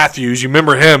Clay Matthews. You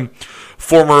remember him,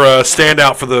 former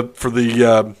standout for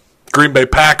the Green Bay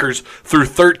Packers. Through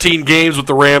 13 games with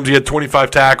the Rams, he had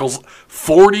 25 tackles,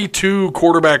 42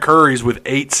 quarterback hurries with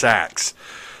 8 sacks.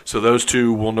 So those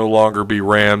two will no longer be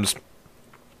Rams.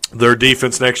 Their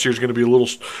defense next year is going to be a little.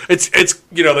 It's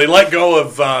they let go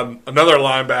of another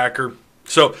linebacker,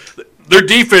 so their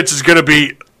defense is going to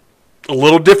be a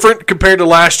little different compared to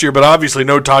last year. But obviously,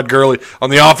 no Todd Gurley on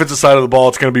the offensive side of the ball.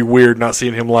 It's going to be weird not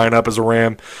seeing him line up as a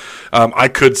Ram. I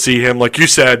could see him, like you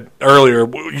said earlier.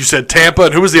 You said Tampa,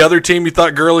 and who was the other team you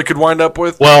thought Gurley could wind up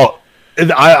with? Well,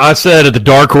 I said the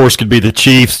dark horse could be the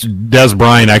Chiefs. Des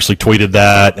Bryant actually tweeted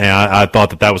that, and I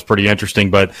thought that was pretty interesting.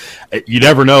 But you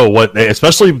never know what,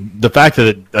 especially the fact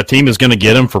that a team is going to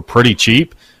get him for pretty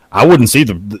cheap. I would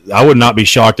not be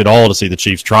shocked at all to see the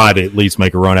Chiefs try to at least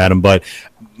make a run at him. But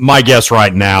my guess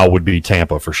right now would be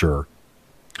Tampa for sure.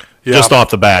 Yeah. Just off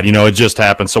the bat, it just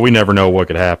happened, so we never know what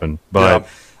could happen. But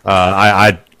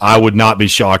I would not be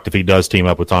shocked if he does team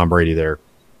up with Tom Brady there.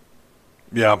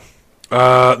 Yeah.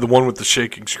 The one with the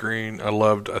shaking screen, I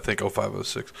loved, I think,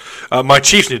 0506. My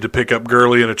Chiefs need to pick up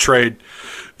Gurley in a trade.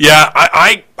 Yeah,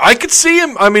 I could see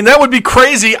him. I mean, that would be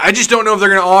crazy. I just don't know if they're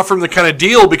going to offer him the kind of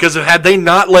deal, because had they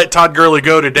not let Todd Gurley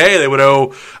go today, they would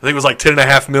owe, I think it was like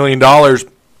 $10.5 million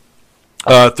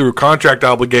through a contract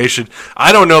obligation.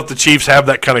 I don't know if the Chiefs have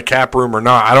that kind of cap room or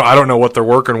not. I don't know what they're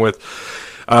working with.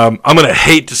 I'm going to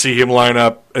hate to see him line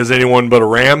up as anyone but a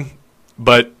Ram,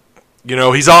 but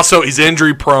he's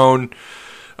injury prone,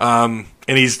 and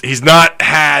he's not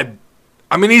had.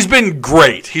 I mean, he's been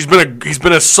great. He's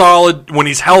been a solid when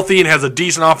he's healthy and has a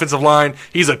decent offensive line.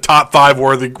 He's a top 5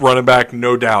 worthy running back,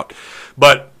 no doubt.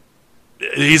 But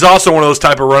he's also one of those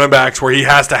type of running backs where he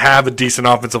has to have a decent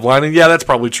offensive line, and yeah, that's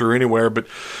probably true anywhere. But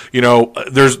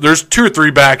there's 2 or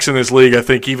 3 backs in this league, I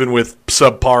think, even with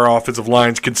subpar offensive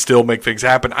lines, can still make things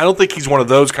happen. I don't think he's one of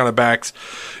those kind of backs.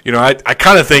 I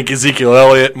kind of think Ezekiel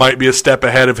Elliott might be a step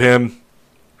ahead of him.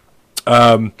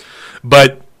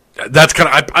 But that's kind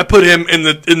of I put him in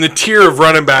the tier of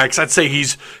running backs. I'd say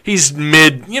he's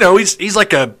mid. He's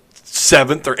like a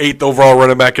 7th or 8th overall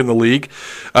running back in the league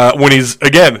when he's,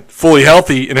 again, fully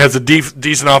healthy and has a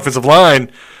decent offensive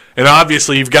line. And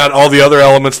obviously you've got all the other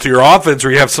elements to your offense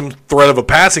where you have some threat of a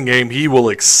passing game. He will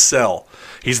excel.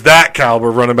 He's that caliber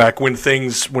of running back when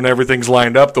everything's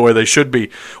lined up the way they should be,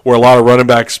 where a lot of running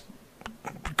backs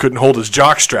couldn't hold his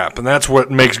jock strap, and that's what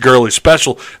makes Gurley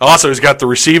special. Also, he's got the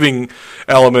receiving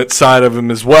element side of him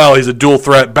as well. He's a dual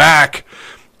threat back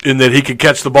in that he could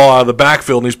catch the ball out of the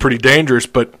backfield, and he's pretty dangerous.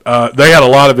 But they had a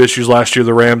lot of issues last year,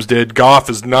 the Rams did. Goff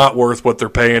is not worth what they're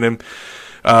paying him.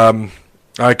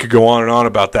 I could go on and on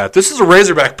about that. This is a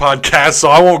Razorback podcast, so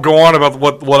I won't go on about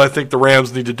what I think the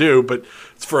Rams need to do, but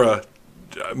it's for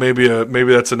maybe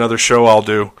that's another show I'll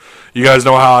do. You guys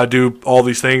know how I do all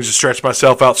these things to stretch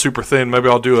myself out super thin. Maybe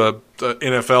I'll do a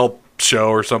NFL show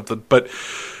or something. But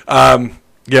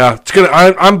yeah, it's gonna.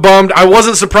 I'm bummed. I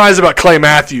wasn't surprised about Clay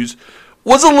Matthews.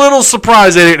 Was a little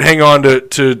surprised they didn't hang on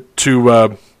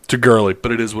to Gurley,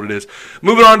 but it is what it is.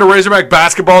 Moving on to Razorback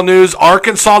basketball news.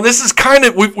 Arkansas. This is kind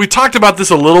of we talked about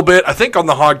this a little bit, I think, on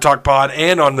the Hawg Talk Pod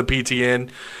and on the PTN.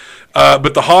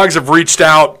 But the Hogs have reached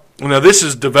out. Now, this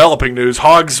is developing news.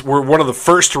 Hogs were one of the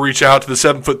first to reach out to the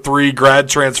 7'3" grad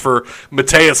transfer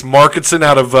Mateus Markinson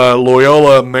out of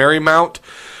Loyola Marymount.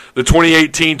 The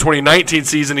 2018-2019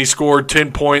 season, he scored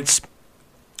 10 points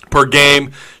per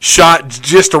game, shot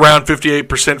just around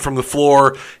 58% from the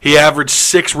floor. He averaged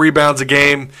 6 rebounds a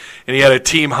game, and he had a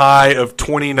team high of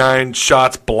 29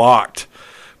 shots blocked.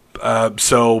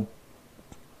 So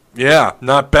Yeah,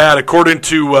 not bad. According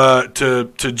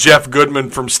to Jeff Goodman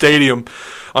from Stadium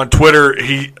on Twitter,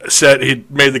 he said he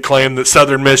made the claim that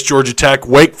Southern Miss, Georgia Tech,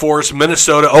 Wake Forest,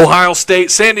 Minnesota, Ohio State,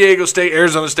 San Diego State,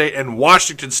 Arizona State, and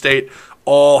Washington State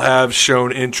all have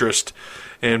shown interest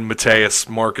in Matthias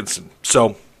Markinson.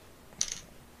 So,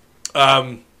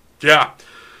 yeah,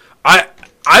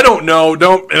 I don't know.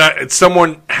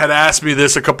 Someone had asked me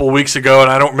this a couple of weeks ago,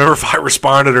 and I don't remember if I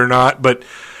responded or not, but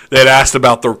they had asked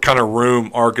about the kind of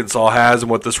room Arkansas has and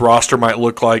what this roster might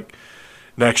look like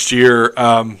next year.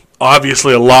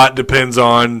 Obviously, a lot depends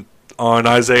on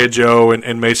Isaiah Joe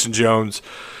and Mason Jones.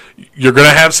 You're going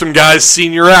to have some guys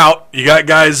senior out. You got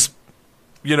guys,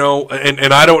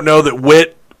 and I don't know that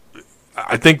Witt.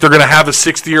 I think they're going to have a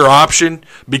 6th-year option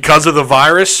because of the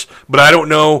virus, but I don't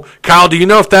know. Kyle, do you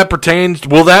know if that pertains?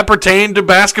 Will that pertain to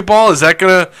basketball? Is that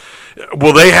going to?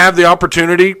 Will they have the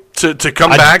opportunity to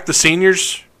come back, the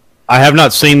seniors? I have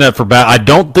not seen that for I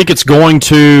don't think it's going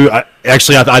to.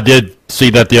 I did see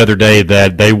that the other day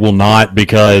that they will not,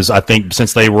 because I think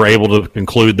since they were able to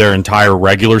conclude their entire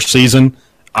regular season,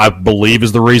 I believe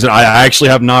is the reason. I actually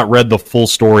have not read the full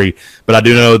story, but I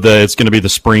do know that it's going to be the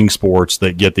spring sports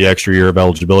that get the extra year of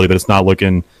eligibility, but it's not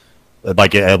looking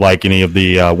like any of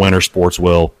the winter sports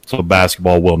will. So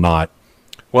basketball will not.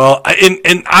 Well,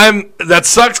 that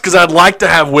sucks because I'd like to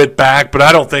have Witt back, but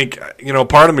I don't think,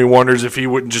 part of me wonders if he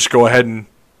wouldn't just go ahead and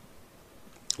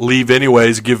leave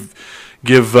anyways, give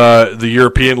the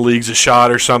European leagues a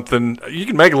shot or something. You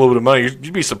can make a little bit of money.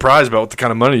 You'd be surprised about what the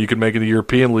kind of money you can make in the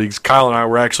European leagues. Kyle and I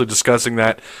were actually discussing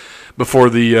that before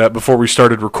we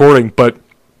started recording, but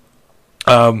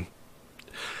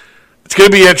it's going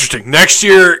to be interesting. Next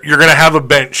year, you're going to have a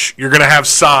bench. You're going to have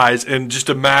size. And just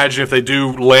imagine if they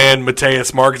do land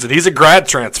Matthias Markinson. He's a grad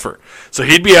transfer, so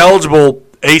he'd be eligible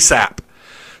ASAP.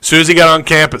 As soon as he got on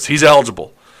campus, he's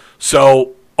eligible.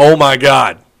 So, oh my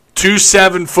God, 2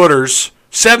 7-footers,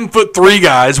 7'3"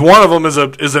 guys. One of them is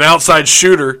an outside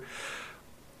shooter.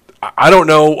 I don't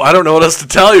know what else to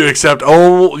tell you except,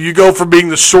 you go from being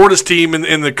the shortest team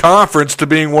in the conference to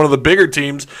being one of the bigger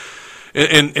teams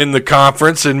in the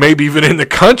conference and maybe even in the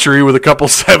country with a couple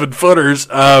 7-footers.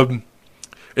 And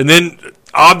then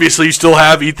obviously you still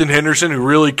have Ethan Henderson, who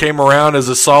really came around as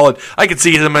a solid. I could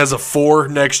see him as a 4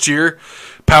 next year,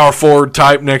 power forward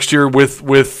type next year with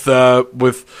Connor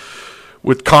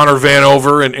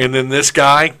Vanover and then this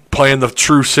guy playing the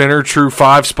true center, true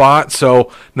 5 spot.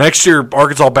 So next year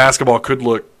Arkansas basketball could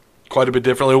look quite a bit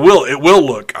differently. It will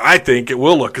look. I think it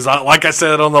will look because, like I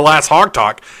said on the last Hawg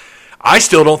Talk, I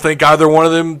still don't think either one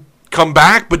of them come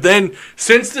back. But then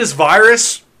since this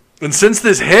virus and since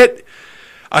this hit,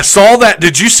 I saw that.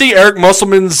 Did you see Eric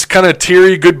Musselman's kind of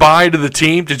teary goodbye to the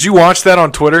team? Did you watch that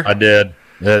on Twitter? I did.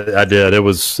 It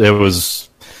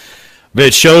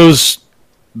shows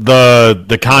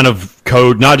the kind of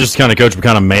code, not just kind of coach, but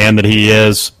kind of man that he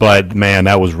is. But man,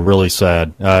 that was really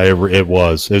sad. It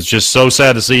was. It's just so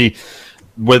sad to see.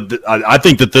 I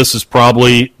think that this is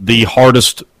probably the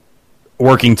hardest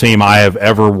working team I have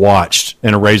ever watched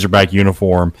in a Razorback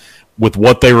uniform, with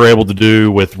what they were able to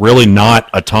do with really not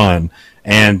a ton.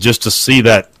 And just to see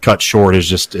that cut short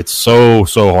is it's so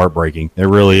heartbreaking. It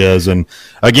really is. And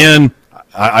again,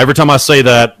 every time I say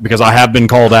that, because I have been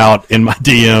called out in my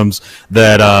DMs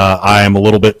that I'm a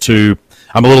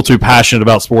little too passionate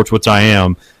about sports, which I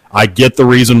am. I get the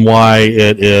reason why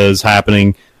it is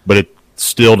happening, but it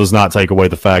still does not take away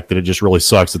the fact that it just really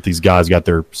sucks that these guys got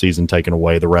their season taken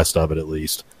away, the rest of it at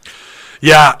least.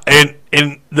 Yeah, and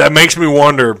that makes me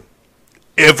wonder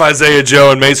if Isaiah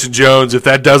Joe and Mason Jones, if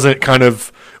that doesn't kind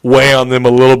of weigh on them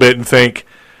a little bit and think,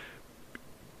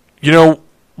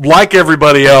 like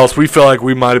everybody else, we feel like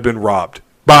we might have been robbed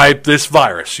by this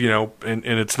virus, and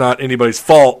it's not anybody's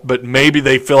fault, but maybe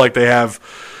they feel like they have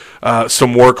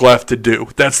some work left to do.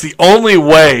 That's the only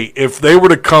way, if they were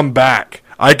to come back,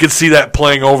 I could see that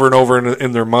playing over and over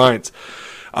in their minds.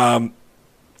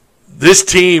 This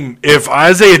team, if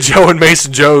Isaiah Joe and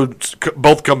Mason Jones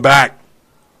both come back,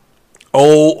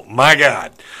 oh my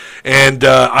God. And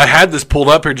I had this pulled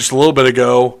up here just a little bit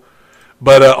ago,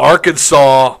 but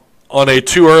Arkansas on a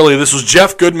too early, this was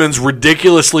Jeff Goodman's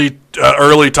ridiculously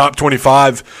early top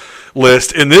 25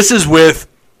 list, and this is with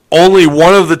only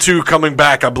one of the two coming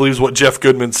back, I believe is what Jeff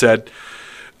Goodman said.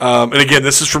 And again,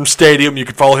 this is from Stadium. You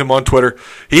can follow him on Twitter.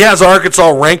 He has Arkansas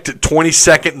ranked at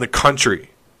 22nd in the country.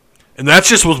 And that's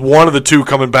just with one of the two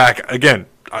coming back. Again,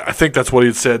 I think that's what he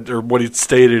had said, or what he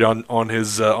stated on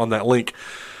his on that link.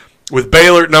 With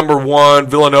Baylor at number 1,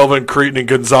 Villanova and Creighton and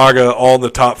Gonzaga all in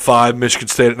the top 5, Michigan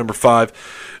State at number 5,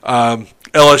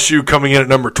 LSU coming in at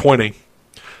number 20.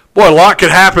 Boy, a lot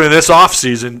could happen in this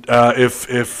offseason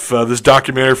if this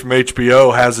documentary from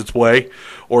HBO has its way,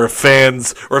 or if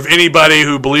fans, or if anybody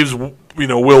who believes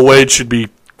Will Wade should be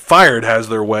fired has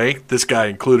their way. This guy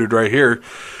included right here.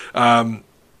 Going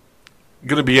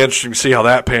to be interesting to see how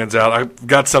that pans out. I've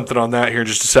got something on that here in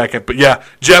just a second. But yeah,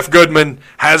 Jeff Goodman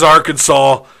has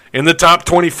Arkansas in the top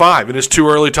 25 in his too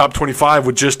early top 25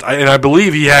 with and I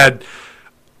believe he had.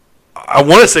 I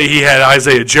want to say he had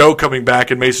Isaiah Joe coming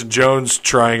back and Mason Jones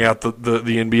trying out the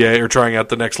NBA or trying out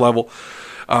the next level.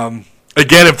 Again,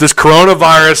 if this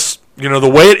coronavirus, the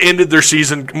way it ended their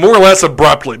season more or less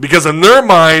abruptly, because in their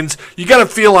minds, you got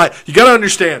to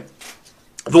understand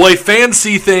the way fans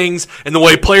see things and the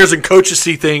way players and coaches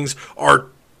see things are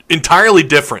entirely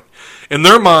different. In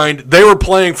their mind, they were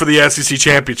playing for the SEC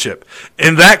championship,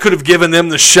 and that could have given them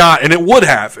the shot, and it would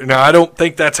have. Now, I don't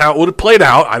think that's how it would have played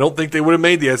out. I don't think they would have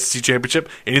made the SEC championship.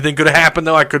 Anything could have happened,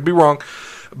 though. I could be wrong.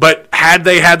 But had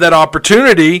they had that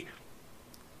opportunity,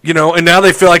 and now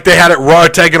they feel like they had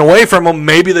it taken away from them,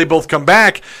 maybe they both come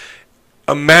back.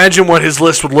 Imagine what his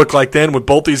list would look like then with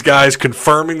both these guys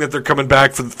confirming that they're coming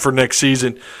back for next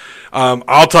season.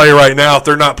 I'll tell you right now, if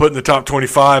they're not put in the top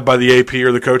 25 by the AP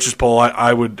or the coaches poll,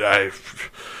 that would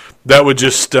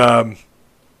just that'd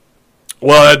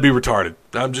be retarded.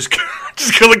 I'm just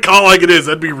gonna call it like it is.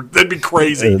 That'd be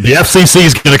crazy. The FCC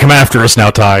is gonna come after us now,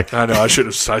 Ty. I know. I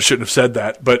shouldn't have said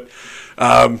that, but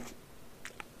I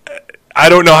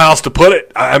don't know how else to put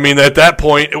it. I mean, at that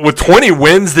point, with 20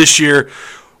 wins this year,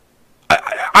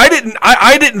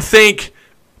 I didn't think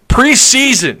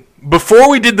preseason. Before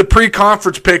we did the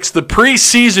pre-conference picks, the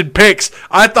preseason picks,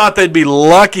 I thought they'd be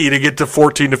lucky to get to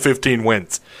 14 to 15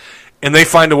 wins. And they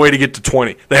find a way to get to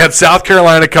 20. They had South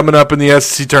Carolina coming up in the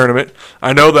SEC tournament.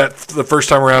 I know that the first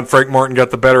time around, Frank Martin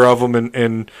got the better of them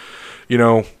and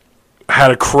had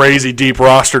a crazy deep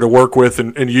roster to work with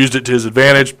and used it to his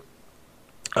advantage.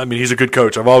 I mean, he's a good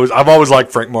coach. I've always liked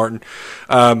Frank Martin,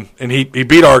 and he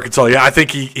beat Arkansas. Yeah, I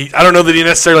think he I don't know that he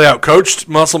necessarily outcoached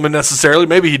Musselman necessarily.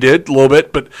 Maybe he did a little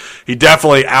bit, but he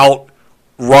definitely out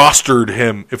rostered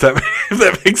him. If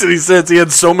that makes any sense, he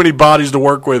had so many bodies to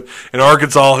work with in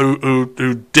Arkansas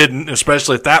who didn't,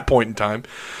 especially at that point in time.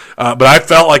 But I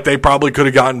felt like they probably could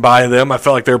have gotten by them. I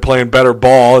felt like they were playing better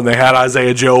ball, and they had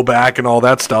Isaiah Joe back and all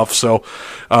that stuff. So.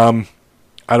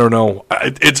 I don't know.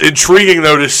 It's intriguing,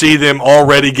 though, to see them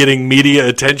already getting media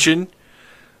attention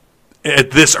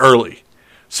at this early.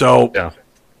 So, yeah.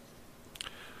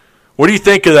 What do you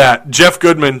think of that? Jeff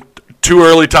Goodman, too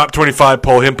early top 25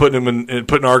 poll, him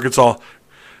putting Arkansas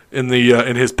in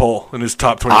his poll, in his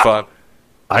top 25.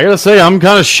 I got to say, I'm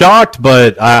kind of shocked,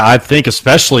 but I think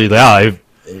especially that,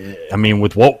 I mean,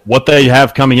 with what they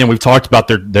have coming in, we've talked about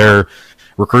their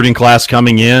recruiting class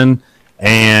coming in,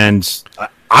 and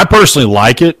I personally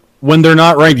like it when they're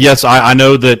not ranked. Yes, I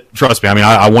know that, trust me, I mean,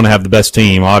 I want to have the best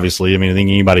team, obviously. I mean, I think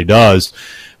anybody does.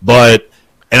 And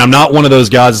I'm not one of those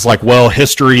guys that's like, well,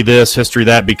 history this, history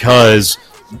that, because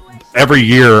every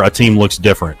year a team looks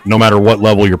different, no matter what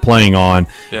level you're playing on.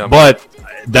 Yeah. But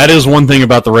that is one thing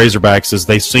about the Razorbacks is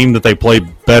they seem that they play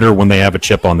better when they have a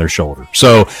chip on their shoulder.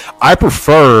 So I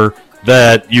prefer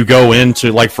that you go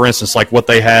into, like, for instance, like what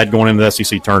they had going into the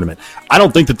SEC tournament. I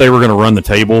don't think that they were going to run the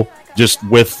table just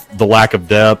with the lack of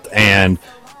depth and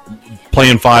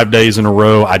playing 5 days in a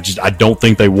row. I don't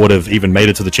think they would have even made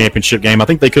it to the championship game. I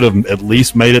think they could have at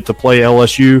least made it to play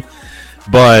LSU,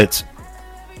 but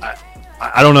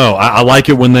I don't know. I like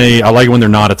it when they're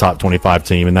not a top 25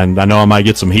 team, and then I know I might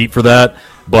get some heat for that,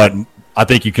 but I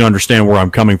think you can understand where I'm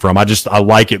coming from. I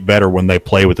like it better when they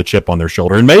play with a chip on their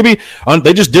shoulder. And maybe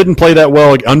they just didn't play that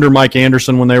well under Mike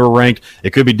Anderson when they were ranked.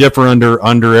 It could be different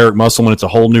under Eric Musselman. It's a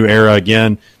whole new era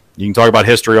again. You can talk about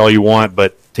history all you want,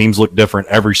 but teams look different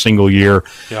every single year.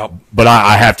 Yep. But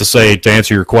I have to say, to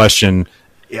answer your question,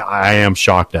 I am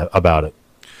shocked about it.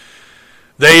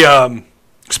 They,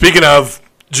 speaking of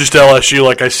just LSU,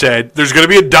 like I said, there's going to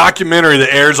be a documentary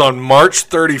that airs on March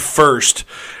 31st.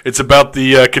 It's about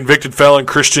the convicted felon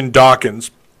Christian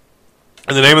Dawkins.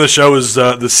 And the name of the show is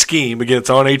The Scheme. Again, it's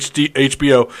on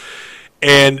HBO.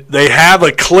 And they have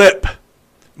a clip,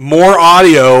 more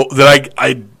audio, that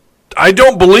I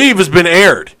don't believe has been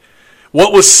aired.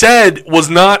 What was said was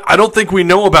not, I don't think we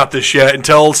know about this yet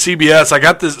until CBS. I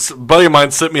got this, buddy of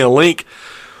mine sent me a link,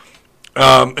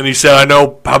 and he said, I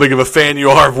know how big of a fan you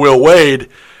are of Will Wade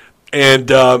and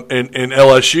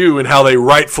LSU and how they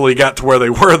rightfully got to where they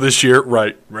were this year.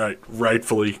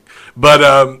 Rightfully.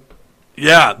 But,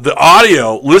 yeah, the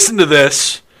audio, listen to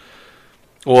this.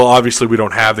 Well, obviously we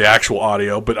don't have the actual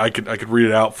audio, but I could read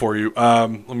it out for you.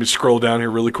 Let me scroll down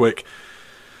here really quick.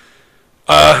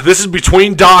 this is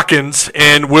between Dawkins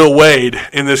and Will Wade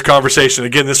in this conversation.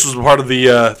 Again, this was a part of the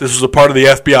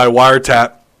FBI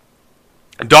wiretap.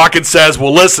 Dawkins says,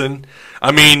 "Well, listen,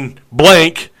 I mean,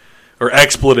 blank or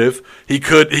expletive. He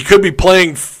could be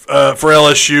playing for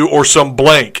LSU or some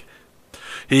blank.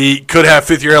 He could have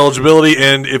fifth-year eligibility,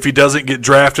 and if he doesn't get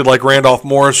drafted like Randolph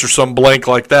Morris or some blank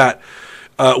like that."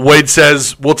 Wade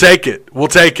says, "We'll take it. We'll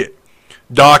take it."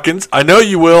 Dawkins, "I know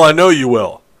you will. I know you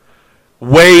will."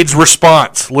 Wade's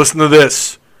response, listen to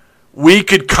this. "We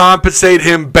could compensate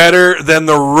him better than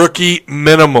the rookie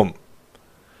minimum."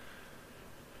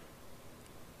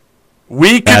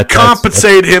 We could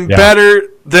compensate him better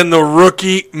than the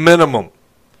rookie minimum.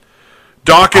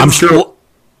 Dawkins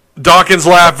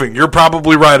laughing. You're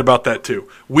probably right about that too.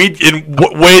 Wade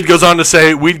goes on to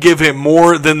say we'd give him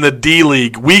more than the D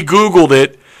League. We Googled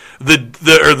it.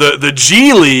 The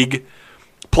G League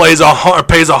pays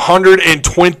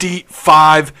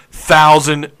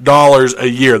 $125,000 a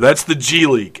year. That's the G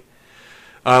League.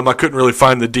 I couldn't really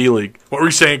find the D League. What were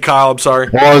you saying, Kyle? I'm sorry.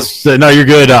 Well, no, you're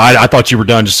good. I thought you were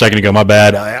done just a second ago. My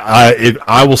bad.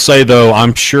 I will say, though,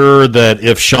 I'm sure that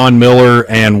if Sean Miller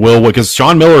and Will, because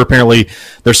Sean Miller, apparently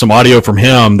there's some audio from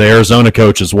him, the Arizona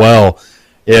coach as well,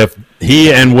 if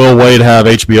he and Will Wade have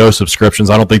HBO subscriptions,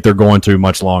 I don't think they're going to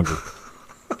much longer.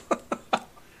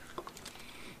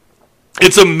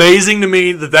 It's amazing to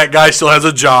me that guy still has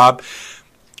a job.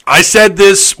 I said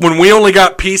this when we only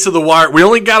got piece of the wire. We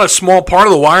only got a small part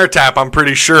of the wiretap, I'm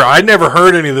pretty sure. I'd never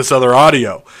heard any of this other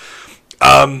audio.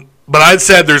 But I'd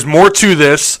said there's more to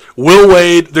this. Will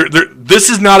Wade, this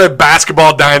is not a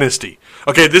basketball dynasty.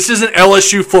 Okay, this isn't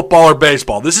LSU football or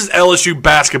baseball. This is LSU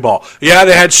basketball. Yeah,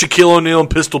 they had Shaquille O'Neal and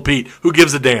Pistol Pete. Who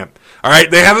gives a damn? All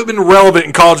right, they haven't been relevant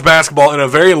in college basketball in a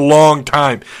very long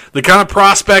time. The kind of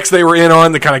prospects they were in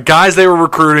on, the kind of guys they were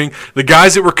recruiting, the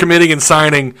guys that were committing and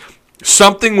signing,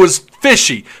 something was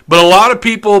fishy. But a lot of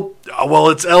people, well,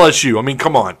 it's LSU. I mean,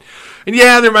 come on. And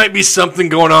yeah, there might be something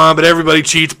going on, but everybody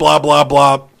cheats, blah, blah,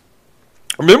 blah.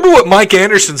 Remember what Mike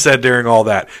Anderson said during all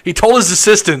that? He told his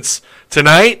assistants,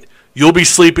 tonight, you'll be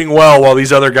sleeping well while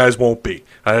these other guys won't be.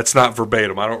 That's not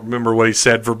verbatim. I don't remember what he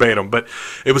said verbatim, but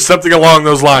it was something along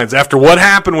those lines. After what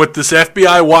happened with this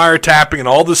FBI wiretapping and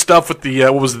all this stuff with the,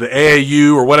 what was it, the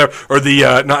AAU or whatever, or the,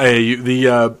 not AAU, the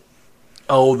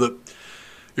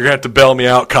you're going to have to bail me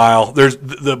out, Kyle. There's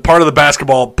the part of the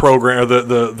basketball program, or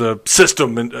the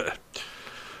system. And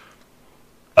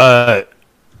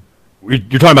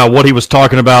you're talking about what he was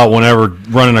talking about whenever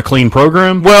running a clean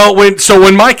program? Well, when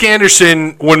Mike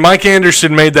Anderson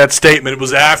made that statement, it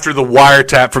was after the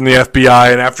wiretap from the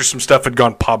FBI and after some stuff had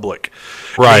gone public.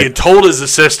 Right. And he had told his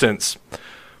assistants,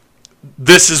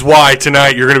 this is why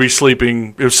tonight you're going to be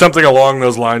sleeping. It was something along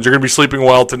those lines. You're going to be sleeping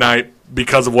well tonight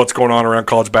because of what's going on around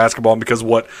college basketball and because of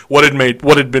what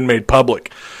had been made public.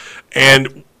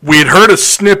 And we had heard a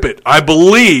snippet. I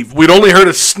believe we'd only heard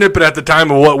a snippet at the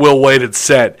time of what Will Wade had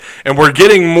said. And we're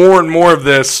getting more and more of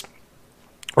this.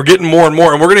 We're getting more and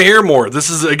more, and we're going to hear more. This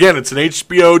is, again, it's an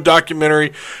HBO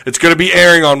documentary. It's going to be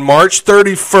airing on March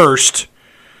 31st,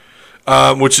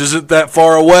 which isn't that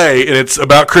far away, and it's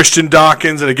about Christian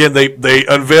Dawkins. And again, they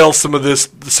unveil some of this,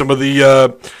 some of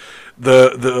the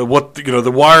let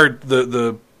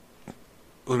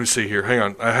me see here. Hang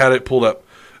on, I had it pulled up.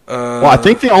 Well, I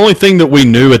think the only thing that we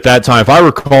knew at that time, if I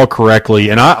recall correctly,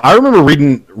 and I remember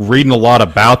reading a lot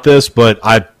about this, but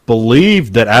I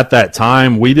believe that at that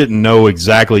time we didn't know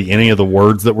exactly any of the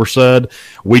words that were said.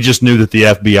 We just knew that the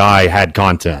FBI had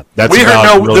content. There was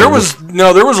a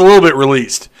little bit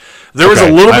released. There was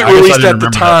a little bit released at the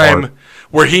time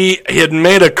where he had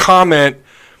made a comment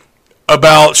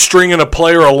about stringing a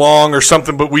player along or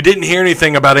something, but we didn't hear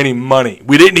anything about any money.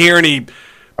 We didn't hear any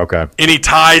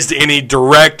ties to any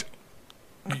direct,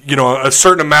 a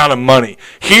certain amount of money.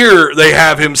 Here they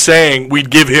have him saying we'd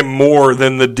give him more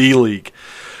than the D League.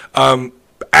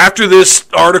 After this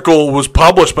article was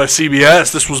published by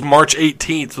CBS, this was March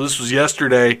 18th, so this was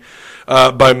yesterday,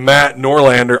 by Matt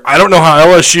Norlander. I don't know how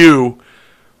LSU.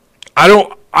 I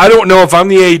don't know if I'm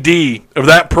the AD of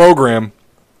that program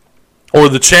or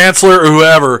the chancellor or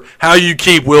whoever, how you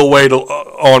keep Will Wade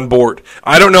on board.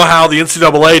 I don't know how the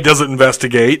NCAA doesn't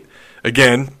investigate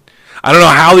again. I don't know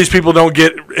how these people don't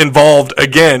get involved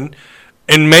again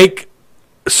and make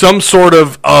some sort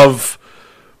of move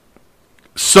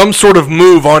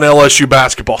on LSU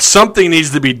basketball. Something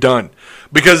needs to be done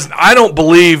because I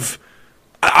believe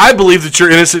that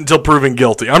you're innocent until proven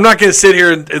guilty. I'm not going to sit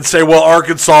here and say, well,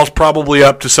 Arkansas is probably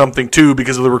up to something too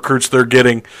because of the recruits they're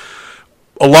getting.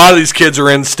 a lot of these kids are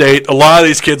in state. A lot of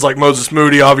these kids, like Moses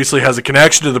Moody, obviously has a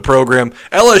connection to the program.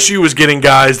 LSU was getting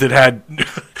guys that had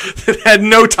that had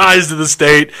no ties to the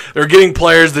state. They're getting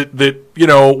players that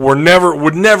would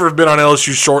never have been on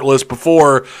LSU's short list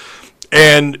before,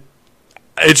 and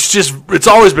it's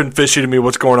always been fishy to me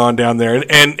what's going on down there.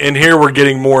 And here we're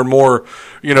getting more and more.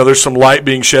 There's some light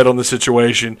being shed on the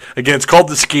situation. Again, it's called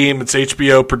The Scheme. It's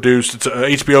HBO produced. It's a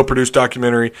HBO produced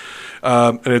documentary,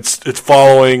 and it's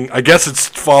following. I guess it's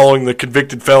following the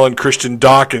convicted felon Christian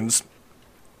Dawkins,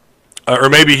 or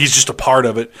maybe he's just a part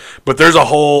of it. But there's a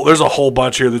whole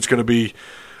bunch here that's going to be.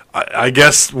 I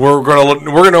guess we're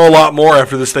gonna know a lot more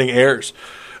after this thing airs.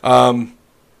 The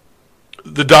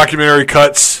documentary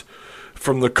cuts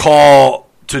from the call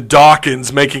to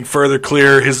Dawkins, making further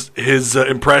clear his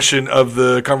impression of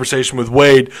the conversation with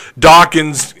Wade.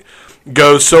 Dawkins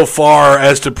goes so far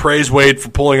as to praise Wade for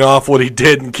pulling off what he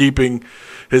did and keeping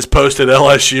his post at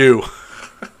LSU.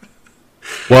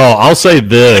 Well, I'll say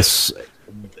this: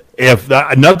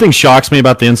 nothing shocks me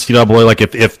about the NCAA. Like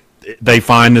if they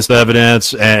find this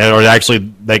evidence, or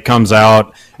actually that comes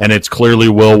out and it's clearly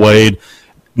Will Wade,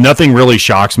 nothing really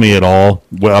shocks me at all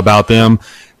about them.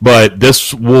 But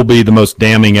this will be the most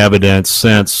damning evidence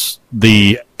since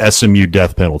the SMU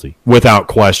death penalty, without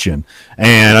question.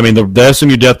 And, I mean, the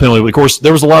SMU death penalty, of course,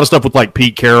 there was a lot of stuff with, like,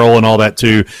 Pete Carroll and all that,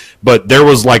 too. But there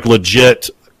was, like,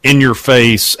 legit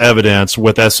in-your-face evidence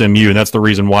with SMU, and that's the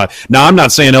reason why. Now, I'm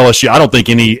not saying LSU. I don't think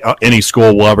any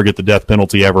school will ever get the death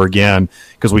penalty ever again,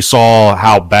 because we saw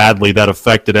how badly that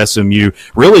affected SMU,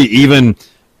 really even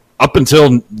up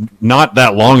until not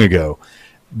that long ago.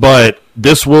 But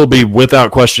this will be,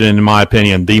 without question, in my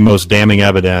opinion, the most damning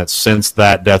evidence since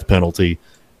that death penalty,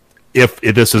 if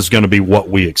this is going to be what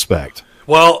we expect.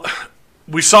 Well,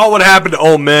 we saw what happened to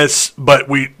Ole Miss, but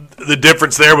the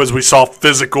difference there was we saw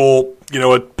physical,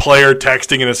 a player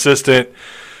texting an assistant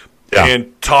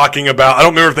and talking about – I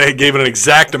don't remember if they gave it an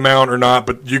exact amount or not,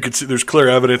 but you could see there's clear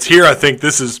evidence. Here, I think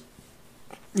this is,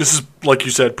 like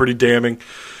you said, pretty damning.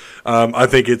 I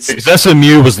think it's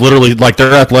SMU was literally, like,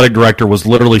 their athletic director was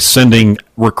literally sending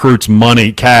recruits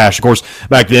money, cash. Of course,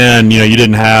 back then, you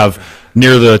didn't have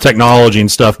near the technology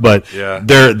and stuff, but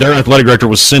their athletic director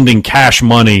was sending cash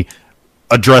money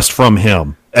addressed from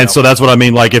him. And so that's what I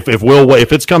mean. Like, if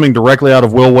it's coming directly out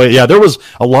of Will Wade, there was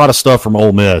a lot of stuff from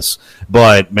Ole Miss,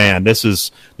 but man, this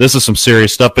is some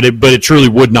serious stuff. But it truly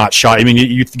would not shock. I mean,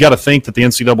 you got to think that the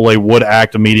NCAA would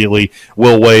act immediately.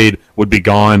 Will Wade would be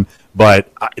gone.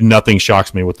 But nothing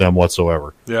shocks me with them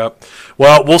whatsoever. Yeah.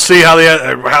 Well, we'll see how the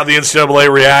NCAA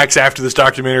reacts after this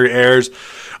documentary airs.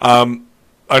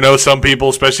 I know some people,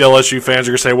 especially LSU fans,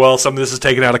 are going to say, well, some of this is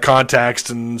taken out of context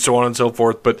and so on and so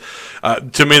forth. But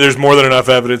to me, there's more than enough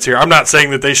evidence here. I'm not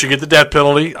saying that they should get the death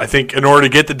penalty. I think in order to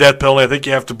get the death penalty, I think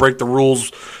you have to break the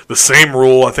rules, the same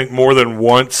rule, I think more than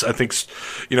once. I think,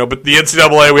 but the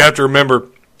NCAA, we have to remember,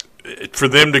 for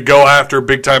them to go after a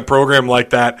big-time program like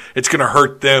that, it's going to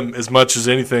hurt them as much as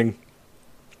anything,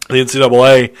 the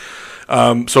NCAA.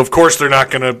 So, of course, they're not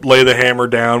going to lay the hammer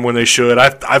down when they should.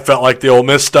 I felt like the Ole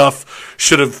Miss stuff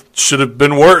should have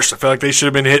been worse. I felt like they should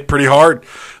have been hit pretty hard.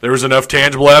 There was enough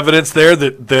tangible evidence there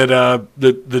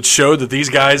that showed that these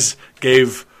guys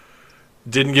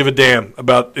didn't give a damn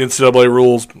about NCAA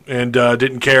rules and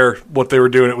didn't care what they were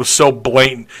doing. It was so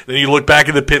blatant. Then you look back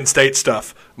at the Penn State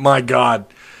stuff. My God.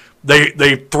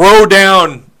 They throw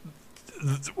down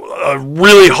a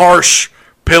really harsh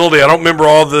penalty. I don't remember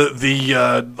all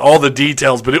the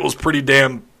details, but it was pretty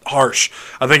damn harsh.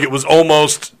 I think it was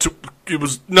it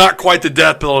was not quite the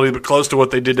death penalty, but close to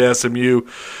what they did to SMU.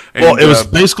 And, well, it was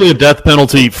basically a death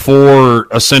penalty for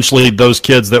essentially those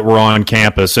kids that were on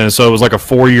campus, and so it was like a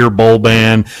 4-year bowl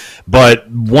ban. But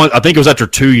I think it was after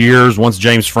 2 years once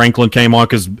James Franklin came on,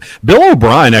 because Bill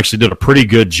O'Brien actually did a pretty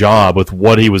good job with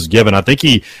what he was given. I think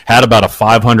he had about a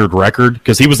 500 record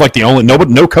because he was like the only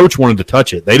no coach wanted to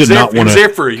touch it. They did not want to. He was there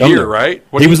for a year, right?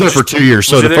 He was there for 2 years.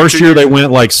 So the first year they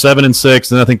went like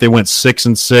 7-6, and I think they went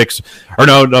 6-6. Or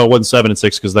no, it wasn't 7-6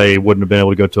 because they wouldn't have been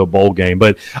able to go to a bowl game.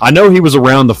 But I know he was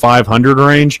around the 500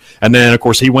 range, and then of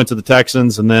course he went to the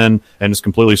Texans and just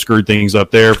completely screwed things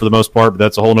up there for the most part. But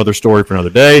that's a whole other story for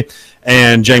another day.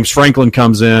 And James Franklin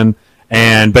comes in,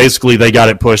 and basically they got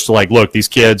it pushed to like, look, these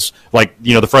kids, like,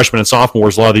 the freshmen and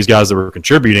sophomores, a lot of these guys that were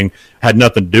contributing had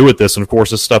nothing to do with this. And of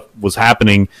course, this stuff was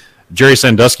happening. Jerry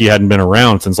Sandusky hadn't been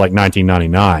around since like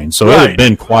 1999, so It had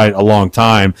been quite a long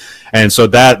time. And so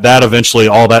that eventually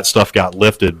all that stuff got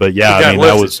lifted. But that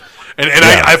was. And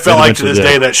I felt like to this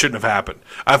day that shouldn't have happened.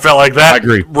 I felt like that, I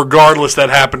agree. Regardless, that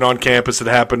happened on campus. It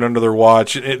happened under their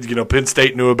watch. Penn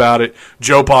State knew about it.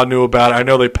 Joe Pa knew about it. I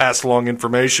know they passed along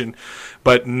information,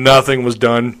 but nothing was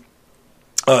done.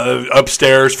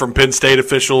 upstairs from Penn State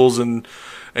officials, and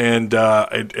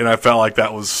I felt like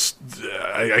that was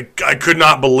I could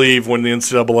not believe when the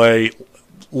NCAA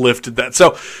lifted that.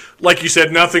 So, like you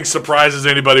said, nothing surprises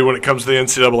anybody when it comes to the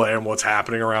NCAA and what's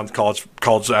happening around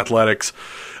college athletics.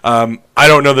 I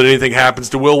don't know that anything happens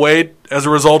to Will Wade as a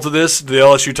result of this, the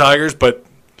LSU Tigers, but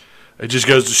it just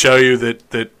goes to show you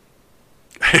that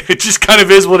it just kind of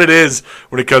is what it is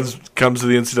when it comes to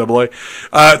the NCAA.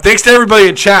 Thanks to everybody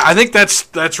in chat. I think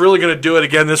that's really going to do it.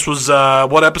 Again, this was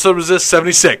what episode was this?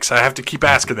 76. I have to keep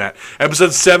asking that.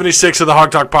 Episode 76 of the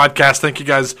Hawg Talk podcast. Thank you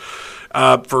guys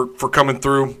for coming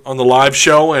through on the live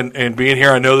show and being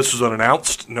here. I know this was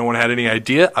unannounced. No one had any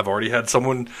idea. I've already had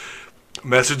someone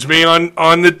message me in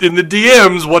the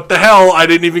DMs. What the hell? I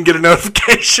didn't even get a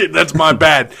notification. That's my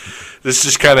bad. This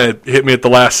just kind of hit me at the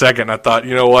last second. I thought,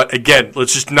 you know what? Again,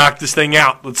 let's just knock this thing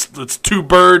out. Let's two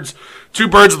birds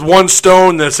with one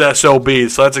stone. This SOB.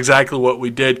 So that's exactly what we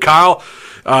did. Kyle,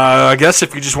 I guess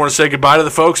if you just want to say goodbye to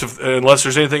the folks, unless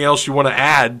there's anything else you want to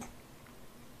add.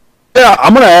 Yeah,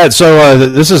 I'm going to add. So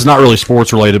this is not really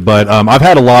sports related, but I've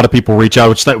had a lot of people reach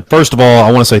out. First of all,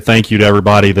 I want to say thank you to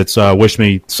everybody that's wished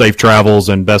me safe travels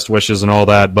and best wishes and all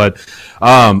that. But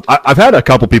I've had a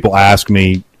couple people ask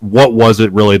me, what was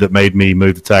it really that made me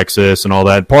move to Texas and all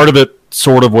that. Part of it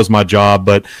sort of was my job,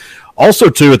 but also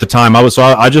too at the time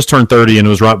I just turned 30 and it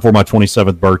was right before my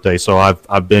 27th birthday. So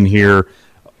I've been here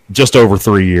just over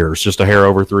 3 years, just a hair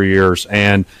over 3 years,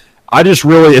 and I just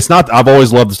really, I've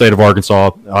always loved the state of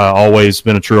Arkansas, always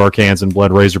been a true Arkansan,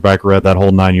 bled Razorback red, that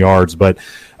whole 9 yards. But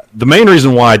the main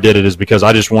reason why I did it is because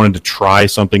I just wanted to try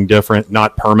something different,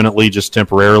 not permanently, just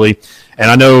temporarily.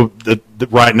 And I know that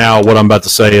right now what I'm about to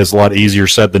say is a lot easier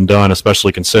said than done,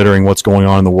 especially considering what's going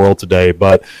on in the world today.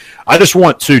 But I just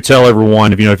want to tell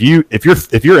everyone, if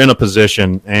you're in a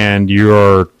position and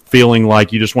you're feeling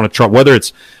like you just want to try, whether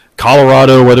it's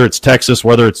Colorado, whether it's Texas,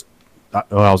 whether it's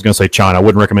I was going to say China. I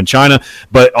wouldn't recommend China,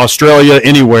 but Australia,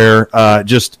 anywhere,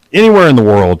 just anywhere in the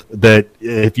world that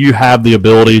if you have the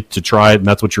ability to try it and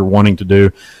that's what you're wanting to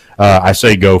do, I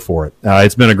say go for it.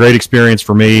 It's been a great experience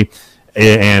for me,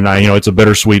 and it's a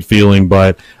bittersweet feeling,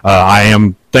 but I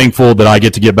am thankful that I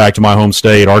get to get back to my home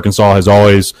state. Arkansas has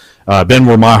always been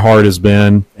where my heart has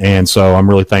been, and so I'm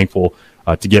really thankful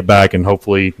to get back, and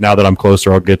hopefully now that I'm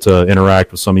closer, I'll get to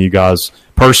interact with some of you guys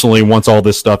personally once all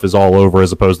this stuff is all over,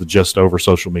 as opposed to just over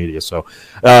social media. So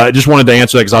I just wanted to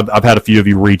answer that because I've had a few of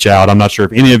you reach out. I'm not sure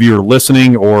if any of you are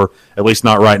listening, or at least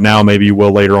not right now. Maybe you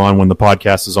will later on when the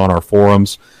podcast is on our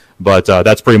forums. But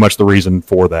that's pretty much the reason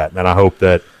for that, and I hope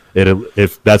that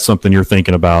if that's something you're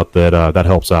thinking about, that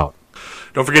helps out.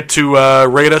 Don't forget to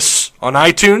rate us on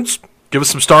iTunes. Give us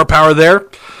some star power there.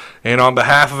 And on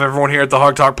behalf of everyone here at the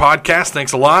Hawg Talk podcast,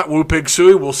 thanks a lot. Woo Pig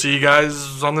Sooie. We'll see you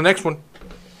guys on the next one.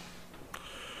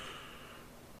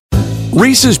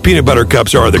 Reese's peanut butter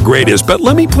cups are the greatest, but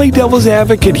let me play devil's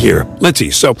advocate here. Let's see.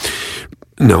 So,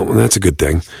 no, that's a good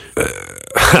thing.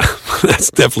 That's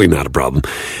definitely not a problem.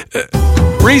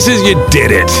 Reese's, you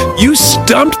did it. You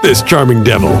stumped this charming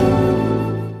devil.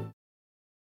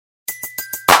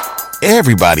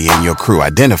 Everybody in your crew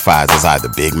identifies as either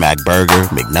Big Mac Burger,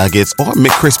 McNuggets, or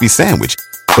McCrispy Sandwich.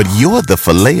 But you're the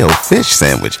Filet-O-Fish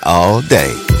Sandwich all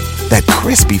day. That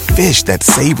crispy fish, that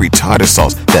savory tartar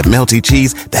sauce, that melty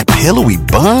cheese, that pillowy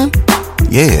bun.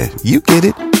 Yeah, you get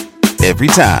it. Every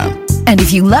time. And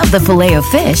if you love the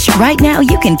Filet-O-Fish, right now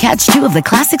you can catch two of the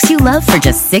classics you love for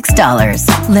just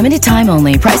 $6. Limited time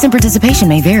only. Price and participation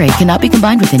may vary. Cannot be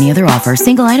combined with any other offer.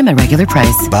 Single item at regular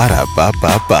price.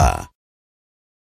 Ba-da-ba-ba-ba.